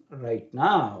happening right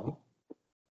now,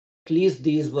 at least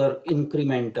these were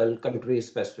incremental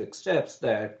country-specific steps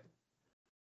that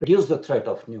reduce the threat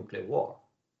of nuclear war.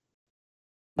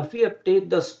 If we take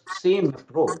the same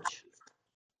approach,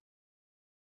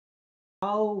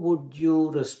 how would you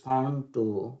respond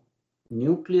to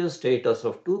nuclear status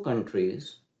of two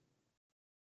countries,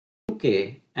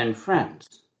 UK and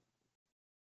France,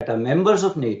 that are members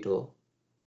of NATO,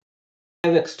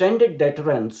 have extended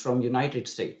deterrence from United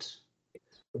States?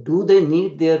 Do they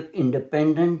need their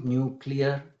independent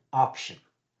nuclear option?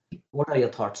 What are your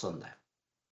thoughts on that?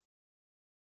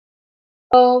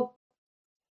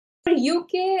 For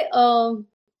UK,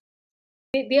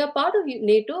 they are part of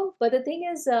NATO, but the thing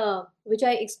is, which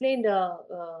I explained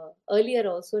earlier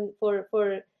also, for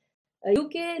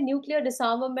UK nuclear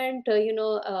disarmament,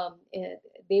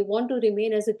 they want to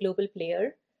remain as a global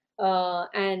player.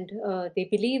 and they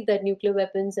believe that nuclear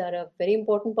weapons are a very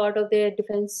important part of their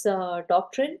defense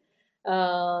doctrine.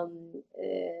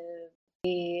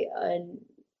 They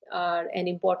are an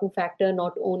important factor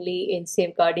not only in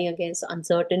safeguarding against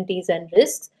uncertainties and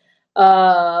risks,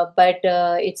 but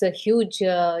it's a huge,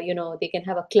 they can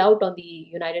have a clout on the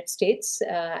United States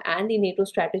and the NATO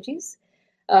strategies.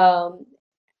 And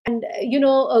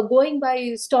going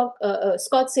by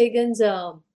Scott Sagan's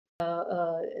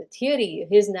theory,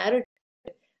 his narrative,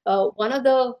 one of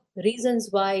the reasons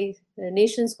why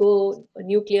nations go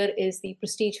nuclear is the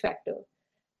prestige factor.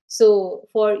 So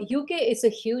for UK, it's a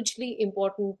hugely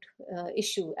important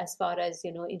issue as far as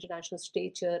international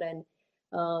stature and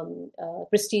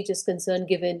prestige is concerned,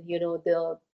 given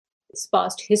its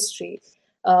past history.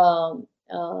 Um,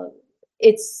 uh,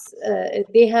 it's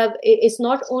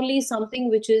not only something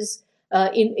which is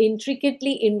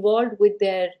intricately involved with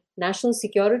their national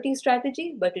security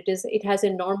strategy, but it has a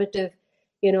normative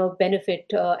benefit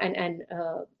and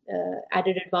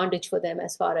added advantage for them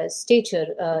as far as stature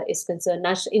is concerned,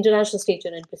 international stature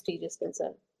and prestige is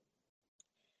concerned.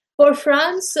 For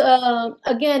France,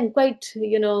 again, quite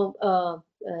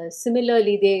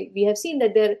similarly, we have seen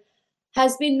that there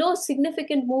has been no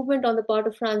significant movement on the part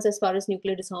of France as far as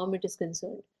nuclear disarmament is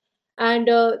concerned, and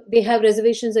they have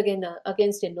reservations again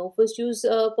against a no first use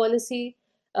policy.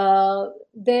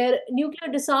 Their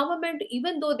nuclear disarmament,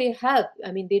 even though they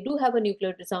do have a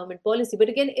nuclear disarmament policy, but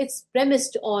again, it's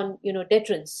premised on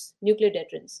deterrence, nuclear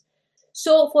deterrence.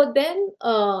 So for them,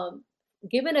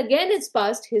 given again its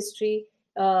past history,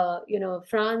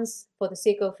 France, for the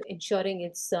sake of ensuring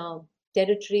its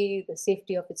territory, the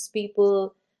safety of its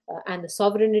people, and the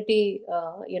sovereignty,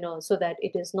 so that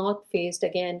it is not faced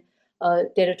again a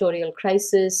territorial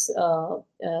crisis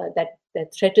that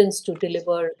threatens to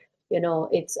deliver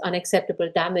its unacceptable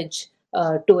damage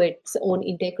to its own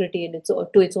integrity and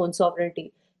to its own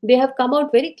sovereignty. They have come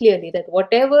out very clearly that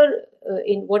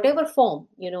in whatever form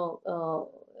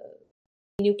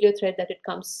nuclear threat that it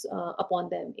comes upon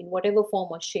them, in whatever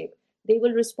form or shape, they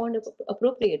will respond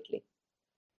appropriately.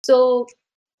 So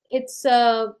it's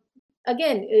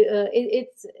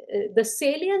it's the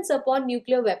salience upon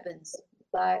nuclear weapons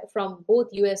from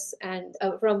both US and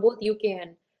from both UK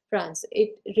and France.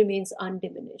 It remains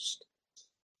undiminished,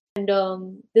 and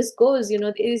this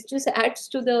it just adds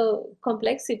to the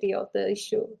complexity of the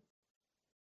issue.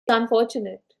 It's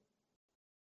unfortunate.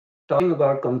 Talking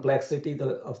about complexity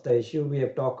of the issue, we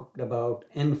have talked about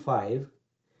N5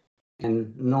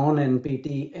 and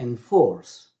non-NPT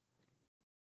enforce.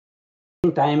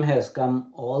 Time has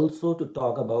come also to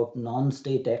talk about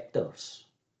non-state actors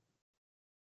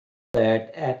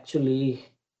that actually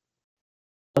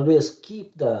always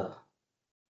keep the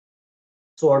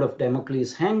sword of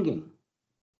Damocles hanging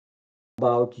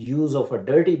about use of a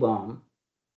dirty bomb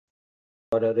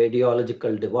or a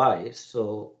radiological device.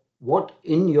 So what,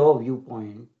 in your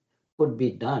viewpoint, could be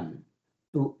done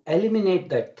to eliminate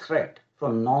that threat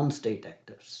from non-state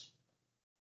actors?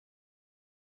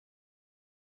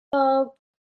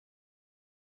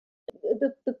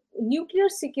 The nuclear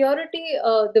security,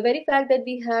 the very fact that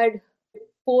we had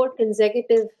 4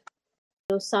 consecutive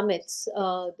summits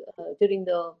during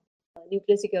the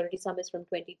nuclear security summits from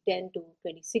 2010 to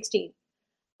 2016,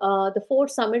 the 4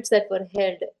 summits that were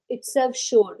held itself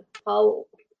showed how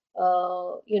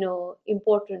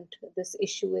important this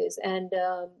issue is. And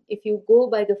if you go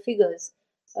by the figures,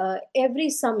 every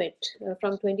summit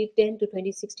from 2010 to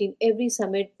 2016, every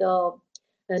summit,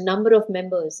 the number of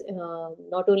members,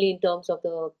 not only in terms of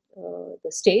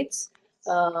the states,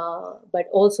 but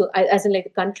also as in like the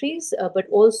countries, but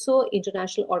also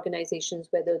international organizations,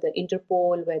 whether the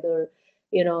Interpol, whether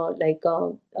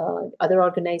other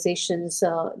organizations,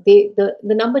 the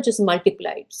number just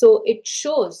multiplied. So it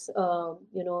shows,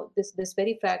 this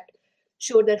very fact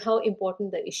showed that how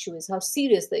important the issue is, how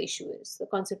serious the issue is, the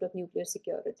concept of nuclear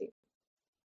security.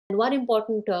 And one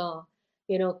important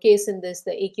case in this,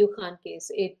 the AQ Khan case,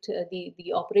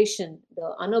 the operation,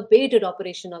 the unabated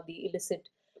operation of the illicit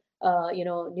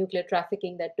nuclear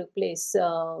trafficking that took place,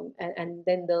 and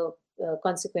then the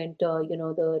consequent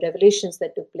the revelations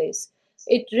that took place.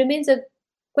 It remains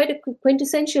quite a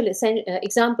quintessential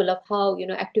example of how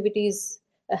activities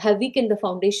have weakened the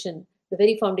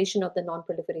very foundation of the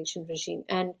non-proliferation regime.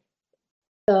 And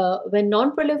when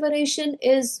non-proliferation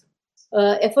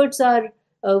efforts are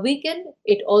weakened,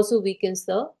 it also weakens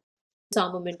the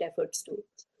disarmament efforts too.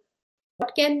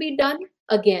 What can be done?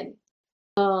 Again,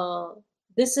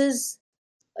 this is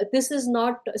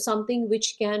not something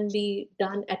which can be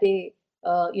done at a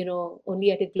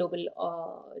only at a global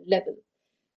level.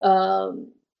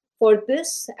 For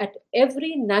this, at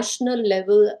every national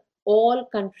level, all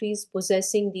countries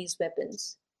possessing these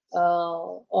weapons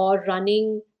or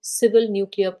running civil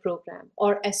nuclear program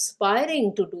or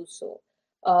aspiring to do so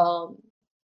um,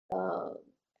 uh,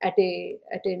 at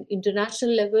an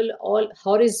international level, all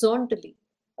horizontally.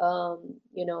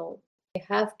 They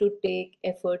have to take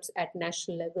efforts at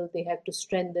national level. They have to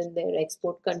strengthen their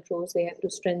export controls. They have to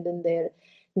strengthen their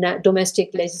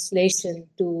domestic legislation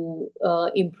to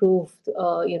improve,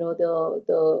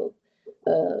 the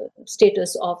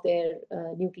status of their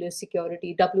nuclear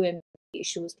security. WMD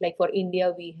issues, like for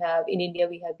India, we have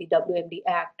the WMD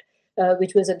Act,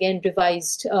 which was again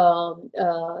revised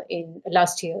in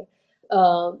last year.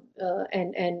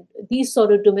 And these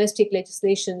sort of domestic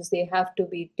legislations, they have to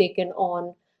be taken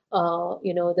on.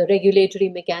 The regulatory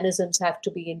mechanisms have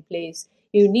to be in place.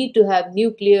 You need to have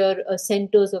nuclear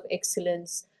centers of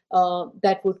excellence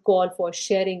that would call for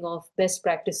sharing of best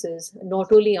practices, not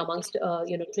only amongst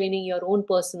training your own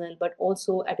personnel, but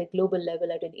also at a global level,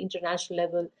 at an international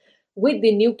level, with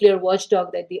the nuclear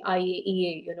watchdog that the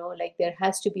IAEA. Like there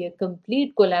has to be a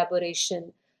complete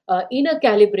collaboration in a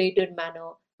calibrated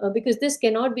manner, because this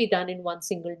cannot be done in one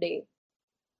single day.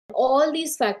 All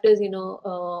these factors,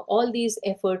 all these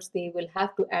efforts, they will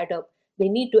have to add up. They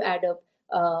need to add up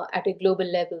at a global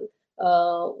level,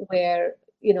 where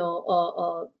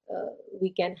we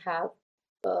can have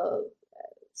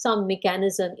some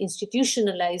mechanism,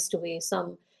 institutionalized way,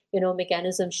 some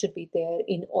mechanism should be there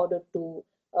in order to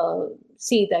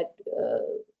see that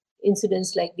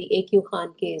incidents like the AQ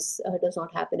Khan case does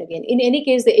not happen again. In any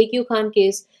case, the AQ Khan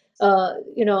case, I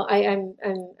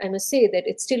must say that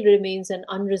it still remains an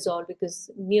unresolved, because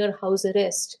mere house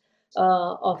arrest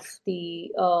of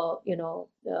the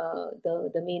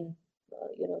main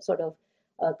sort of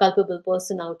culpable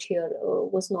person out here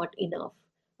was not enough.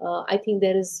 I think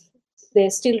there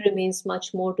still remains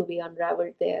much more to be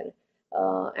unraveled there,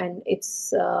 and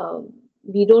it's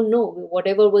we don't know.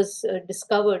 Whatever was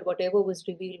discovered, whatever was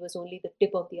revealed, was only the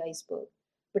tip of the iceberg.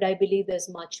 But I believe there's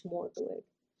much more to it.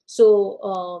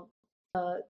 So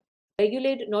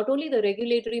regulate not only the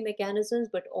regulatory mechanisms,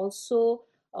 but also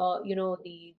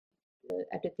the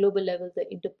at a global level, the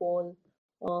Interpol,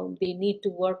 they need to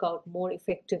work out more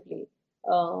effectively.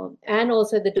 And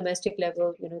also at the domestic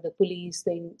level, the police,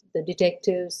 the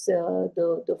detectives,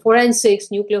 the forensics,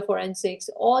 nuclear forensics,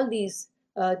 all these,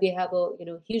 they have a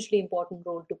hugely important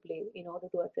role to play in order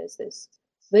to address this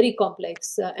very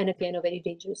complex and again a very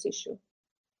dangerous issue.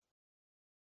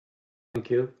 Thank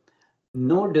you.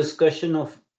 No discussion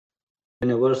of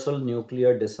universal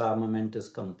nuclear disarmament is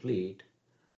complete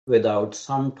without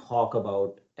some talk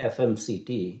about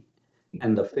FMCT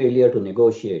and the failure to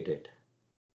negotiate it.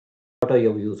 What are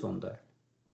your views on that?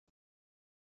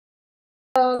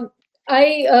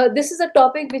 This is a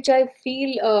topic which I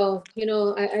feel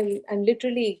I'm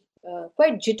literally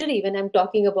quite jittery when I'm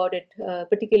talking about it,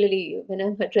 particularly when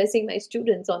I'm addressing my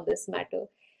students on this matter,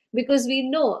 because we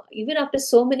know even after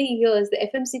so many years, the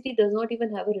FMCT does not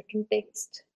even have a written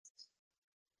text.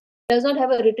 Does not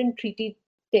have a written treaty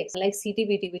text like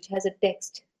CTBT, which has a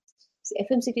text.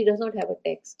 FMCT does not have a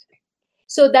text.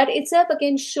 So that itself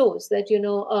again shows that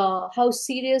how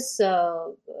serious.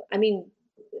 I mean,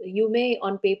 you may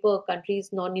on paper,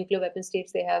 countries, non-nuclear weapon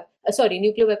states, they have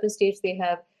nuclear weapon states, they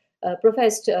have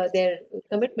professed their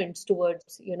commitments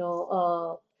towards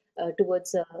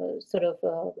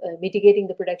mitigating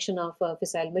the production of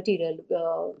fissile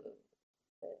material.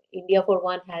 India, for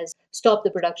one, has stopped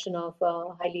the production of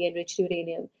highly enriched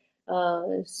uranium.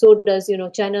 So does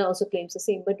China also claims the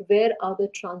same. But where are the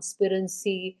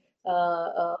transparency?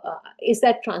 Is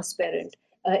that transparent?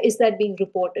 Is that being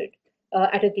reported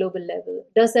at a global level?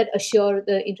 Does that assure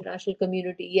the international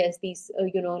community? Yes, these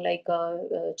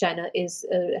China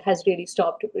has really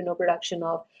stopped production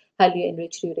of highly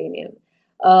enriched uranium.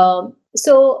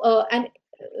 And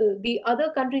the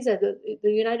other countries, the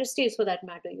United States for that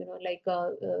matter,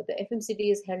 the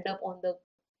FMCT is held up on the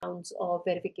grounds of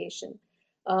verification.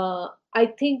 I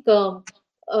think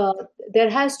there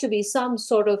has to be some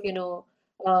sort of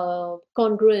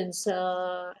congruence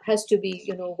has to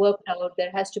be worked out.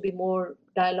 There has to be more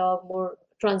dialogue, more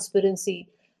transparency,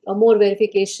 more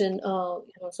verification.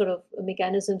 Sort of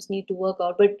mechanisms need to work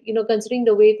out. But considering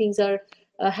the way things are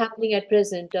happening at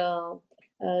present.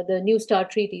 The New START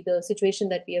Treaty, the situation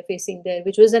that we are facing there,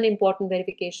 which was an important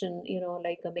verification,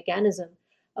 like a mechanism.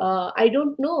 I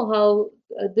don't know how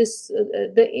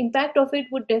the impact of it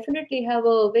would definitely have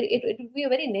it would be a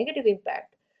very negative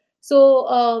impact. So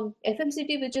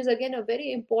FMCT, which is again a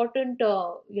very important,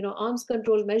 arms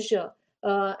control measure,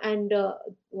 and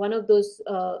one of those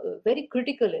very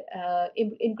critical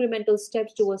incremental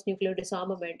steps towards nuclear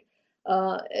disarmament.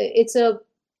 It's a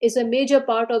is a major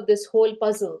part of this whole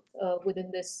puzzle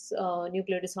within this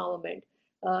nuclear disarmament.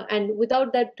 And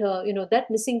without that, that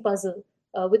missing puzzle,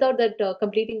 without that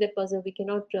completing that puzzle, we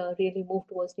cannot really move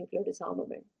towards nuclear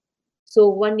disarmament. So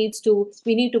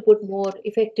we need to put more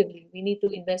effectively, we need to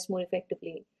invest more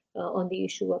effectively on the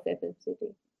issue of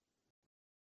FMCT.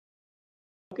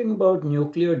 Talking about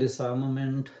nuclear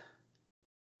disarmament,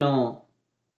 a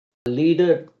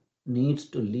leader needs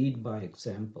to lead by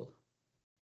example.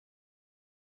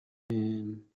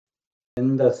 And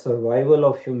when the survival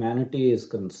of humanity is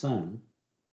concerned,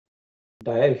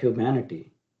 entire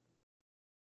humanity,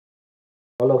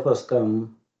 all of us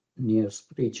come near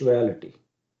spirituality.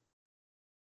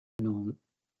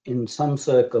 In some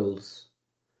circles,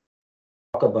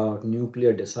 talk about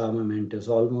nuclear disarmament is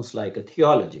almost like a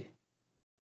theology.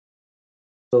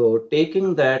 So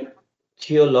taking that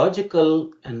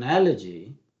theological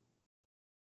analogy,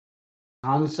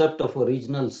 concept of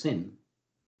original sin,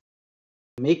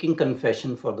 making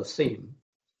confession for the same,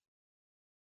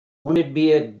 won't it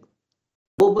be a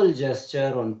global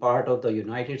gesture on part of the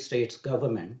United States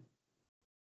government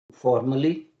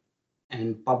formally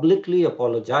and publicly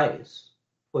apologize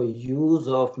for use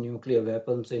of nuclear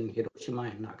weapons in Hiroshima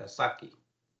and Nagasaki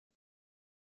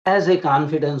as a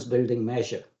confidence building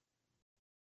measure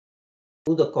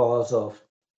to the cause of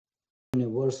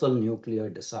universal nuclear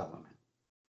disarmament?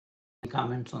 Any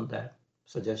comments on that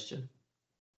suggestion?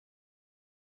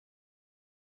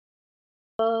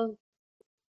 I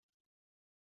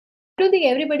don't think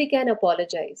everybody can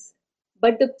apologize,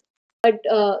 but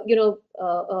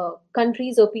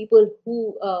countries or people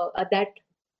who that have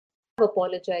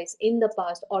apologized in the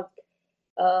past or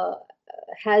uh,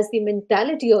 has the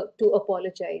mentality to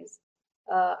apologize,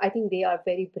 I think they are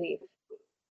very brave,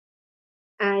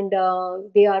 and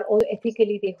they are also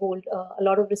ethically, they hold a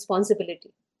lot of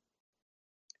responsibility.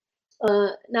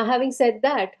 Now, having said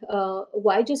that,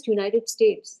 why just United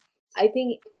States? I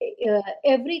think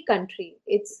every country,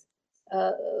 it's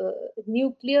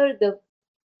nuclear.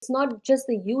 It's not just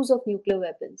the use of nuclear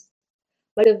weapons,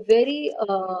 but a very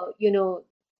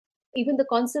even the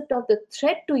concept of the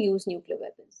threat to use nuclear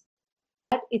weapons,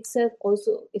 that itself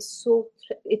also is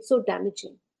it's so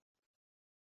damaging.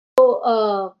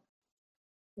 So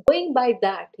going by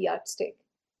that yardstick,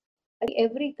 I think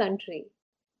every country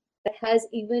that has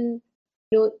even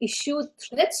issued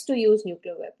threats to use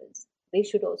nuclear weapons, they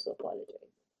should also apologize.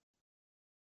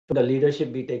 Should the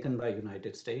leadership be taken by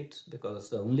United States because it's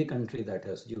the only country that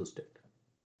has used it?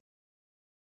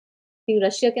 I think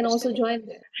Russia can also join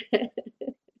there.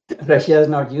 Russia has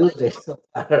not used it so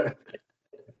far.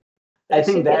 I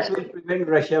think that can. will prevent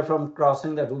Russia from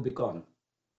crossing the Rubicon.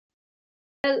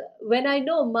 Well, when I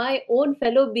know my own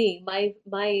fellow being, my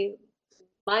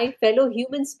fellow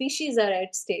human species are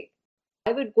at stake,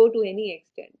 I would go to any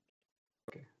extent.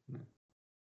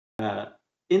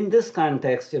 In this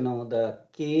context, the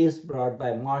case brought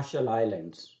by Marshall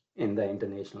Islands in the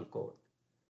international court,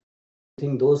 I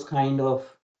think those kind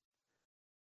of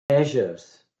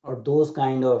measures or those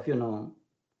kind of,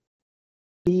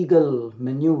 legal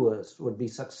maneuvers would be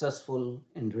successful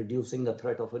in reducing the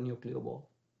threat of a nuclear war?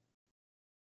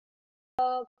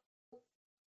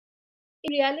 In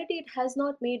reality, it has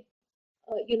not made,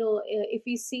 if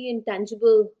we see in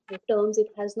tangible terms,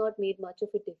 it has not made much of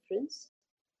a difference.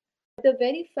 The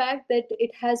very fact that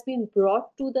it has been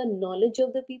brought to the knowledge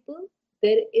of the people,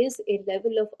 there is a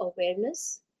level of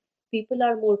awareness. People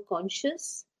are more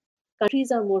conscious,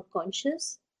 countries are more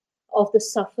conscious of the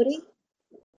suffering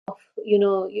of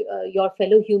your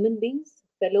fellow human beings,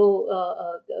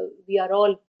 we are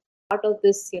all part of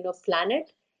this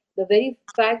planet. The very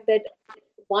fact that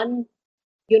one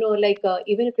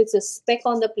even if it's a speck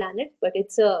on the planet, but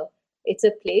it's a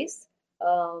place,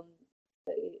 um,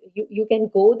 you can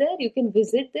go there, you can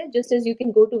visit there, just as you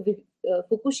can go to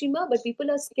Fukushima, but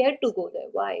people are scared to go there.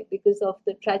 Why? Because of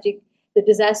the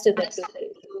disaster that took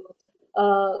place.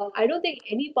 I don't think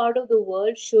any part of the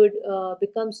world should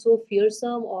become so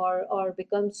fearsome or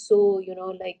become so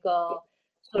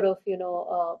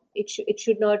it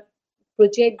should not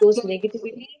project those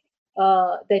negativity,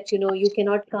 that you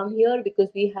cannot come here because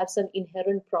we have some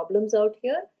inherent problems out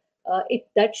here. It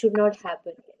That should not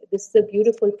happen. This is a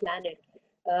beautiful planet,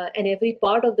 and every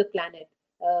part of the planet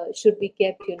should be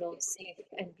kept safe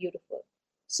and beautiful.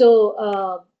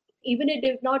 So even it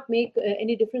did not make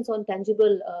any difference on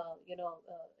tangible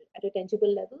at a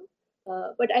tangible level,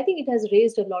 but I think it has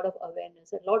raised a lot of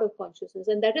awareness, a lot of consciousness,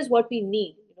 and that is what we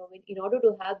need. In order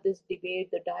to have this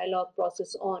debate, the dialogue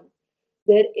process on,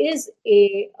 there is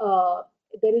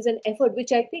an effort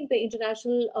which I think the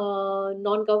international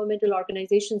non-governmental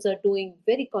organizations are doing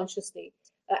very consciously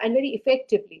and very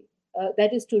effectively,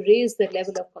 that is to raise the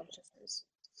level of consciousness.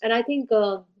 And I think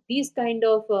these kind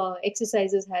of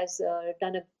exercises has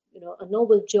done a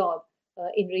noble job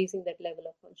in raising that level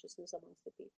of consciousness amongst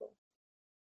the people.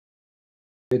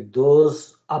 With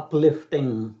those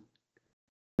uplifting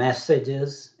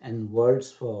messages and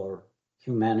words for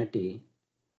humanity,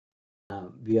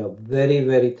 we are very,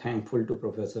 very thankful to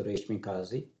Professor Reshmi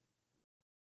Kazi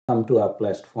come to our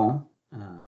platform,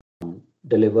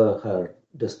 deliver her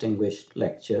distinguished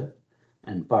lecture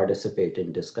and participate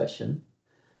in discussion.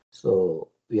 So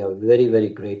we are very, very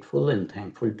grateful and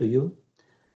thankful to you.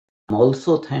 I'm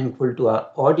also thankful to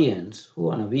our audience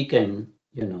who on a weekend,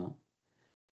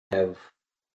 have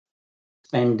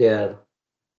spent their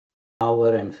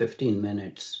hour and 15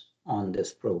 minutes on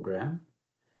this program.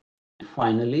 And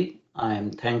finally, I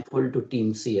am thankful to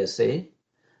Team CSA,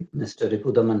 Mr.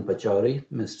 Ripudaman Pachauri,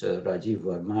 Mr. Rajiv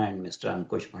Verma, and Mr.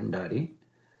 Ankush Bhandari,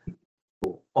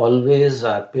 who always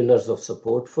are pillars of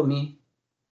support for me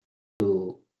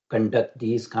to conduct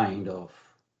these kind of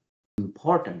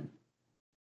important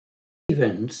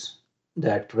events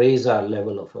that raise our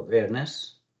level of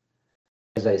awareness.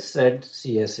 As I said,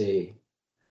 CSA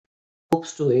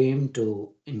hopes to aim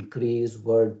to increase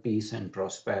world peace and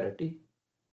prosperity.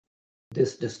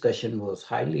 This discussion was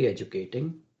highly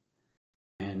educating,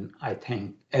 and I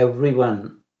thank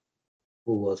everyone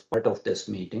who was part of this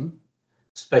meeting,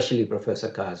 especially Professor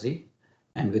Kazi.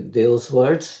 And with those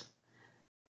words,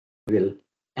 we'll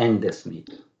end this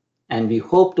meeting. And we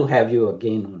hope to have you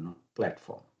again on our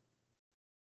platform.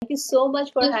 Thank you so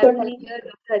much for having me here,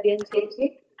 Dr. Adityanjee.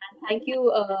 And thank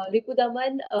you,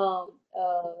 Ripudaman,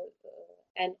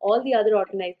 and all the other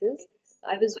organizers.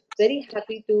 I was very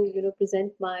happy to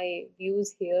present my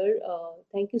views here.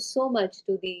 Thank you so much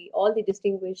to all the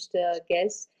distinguished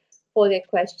guests for their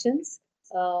questions.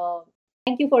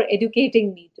 Thank you for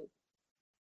educating me too.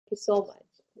 Thank you so much.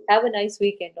 Have a nice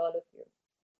weekend, all of you.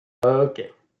 Okay.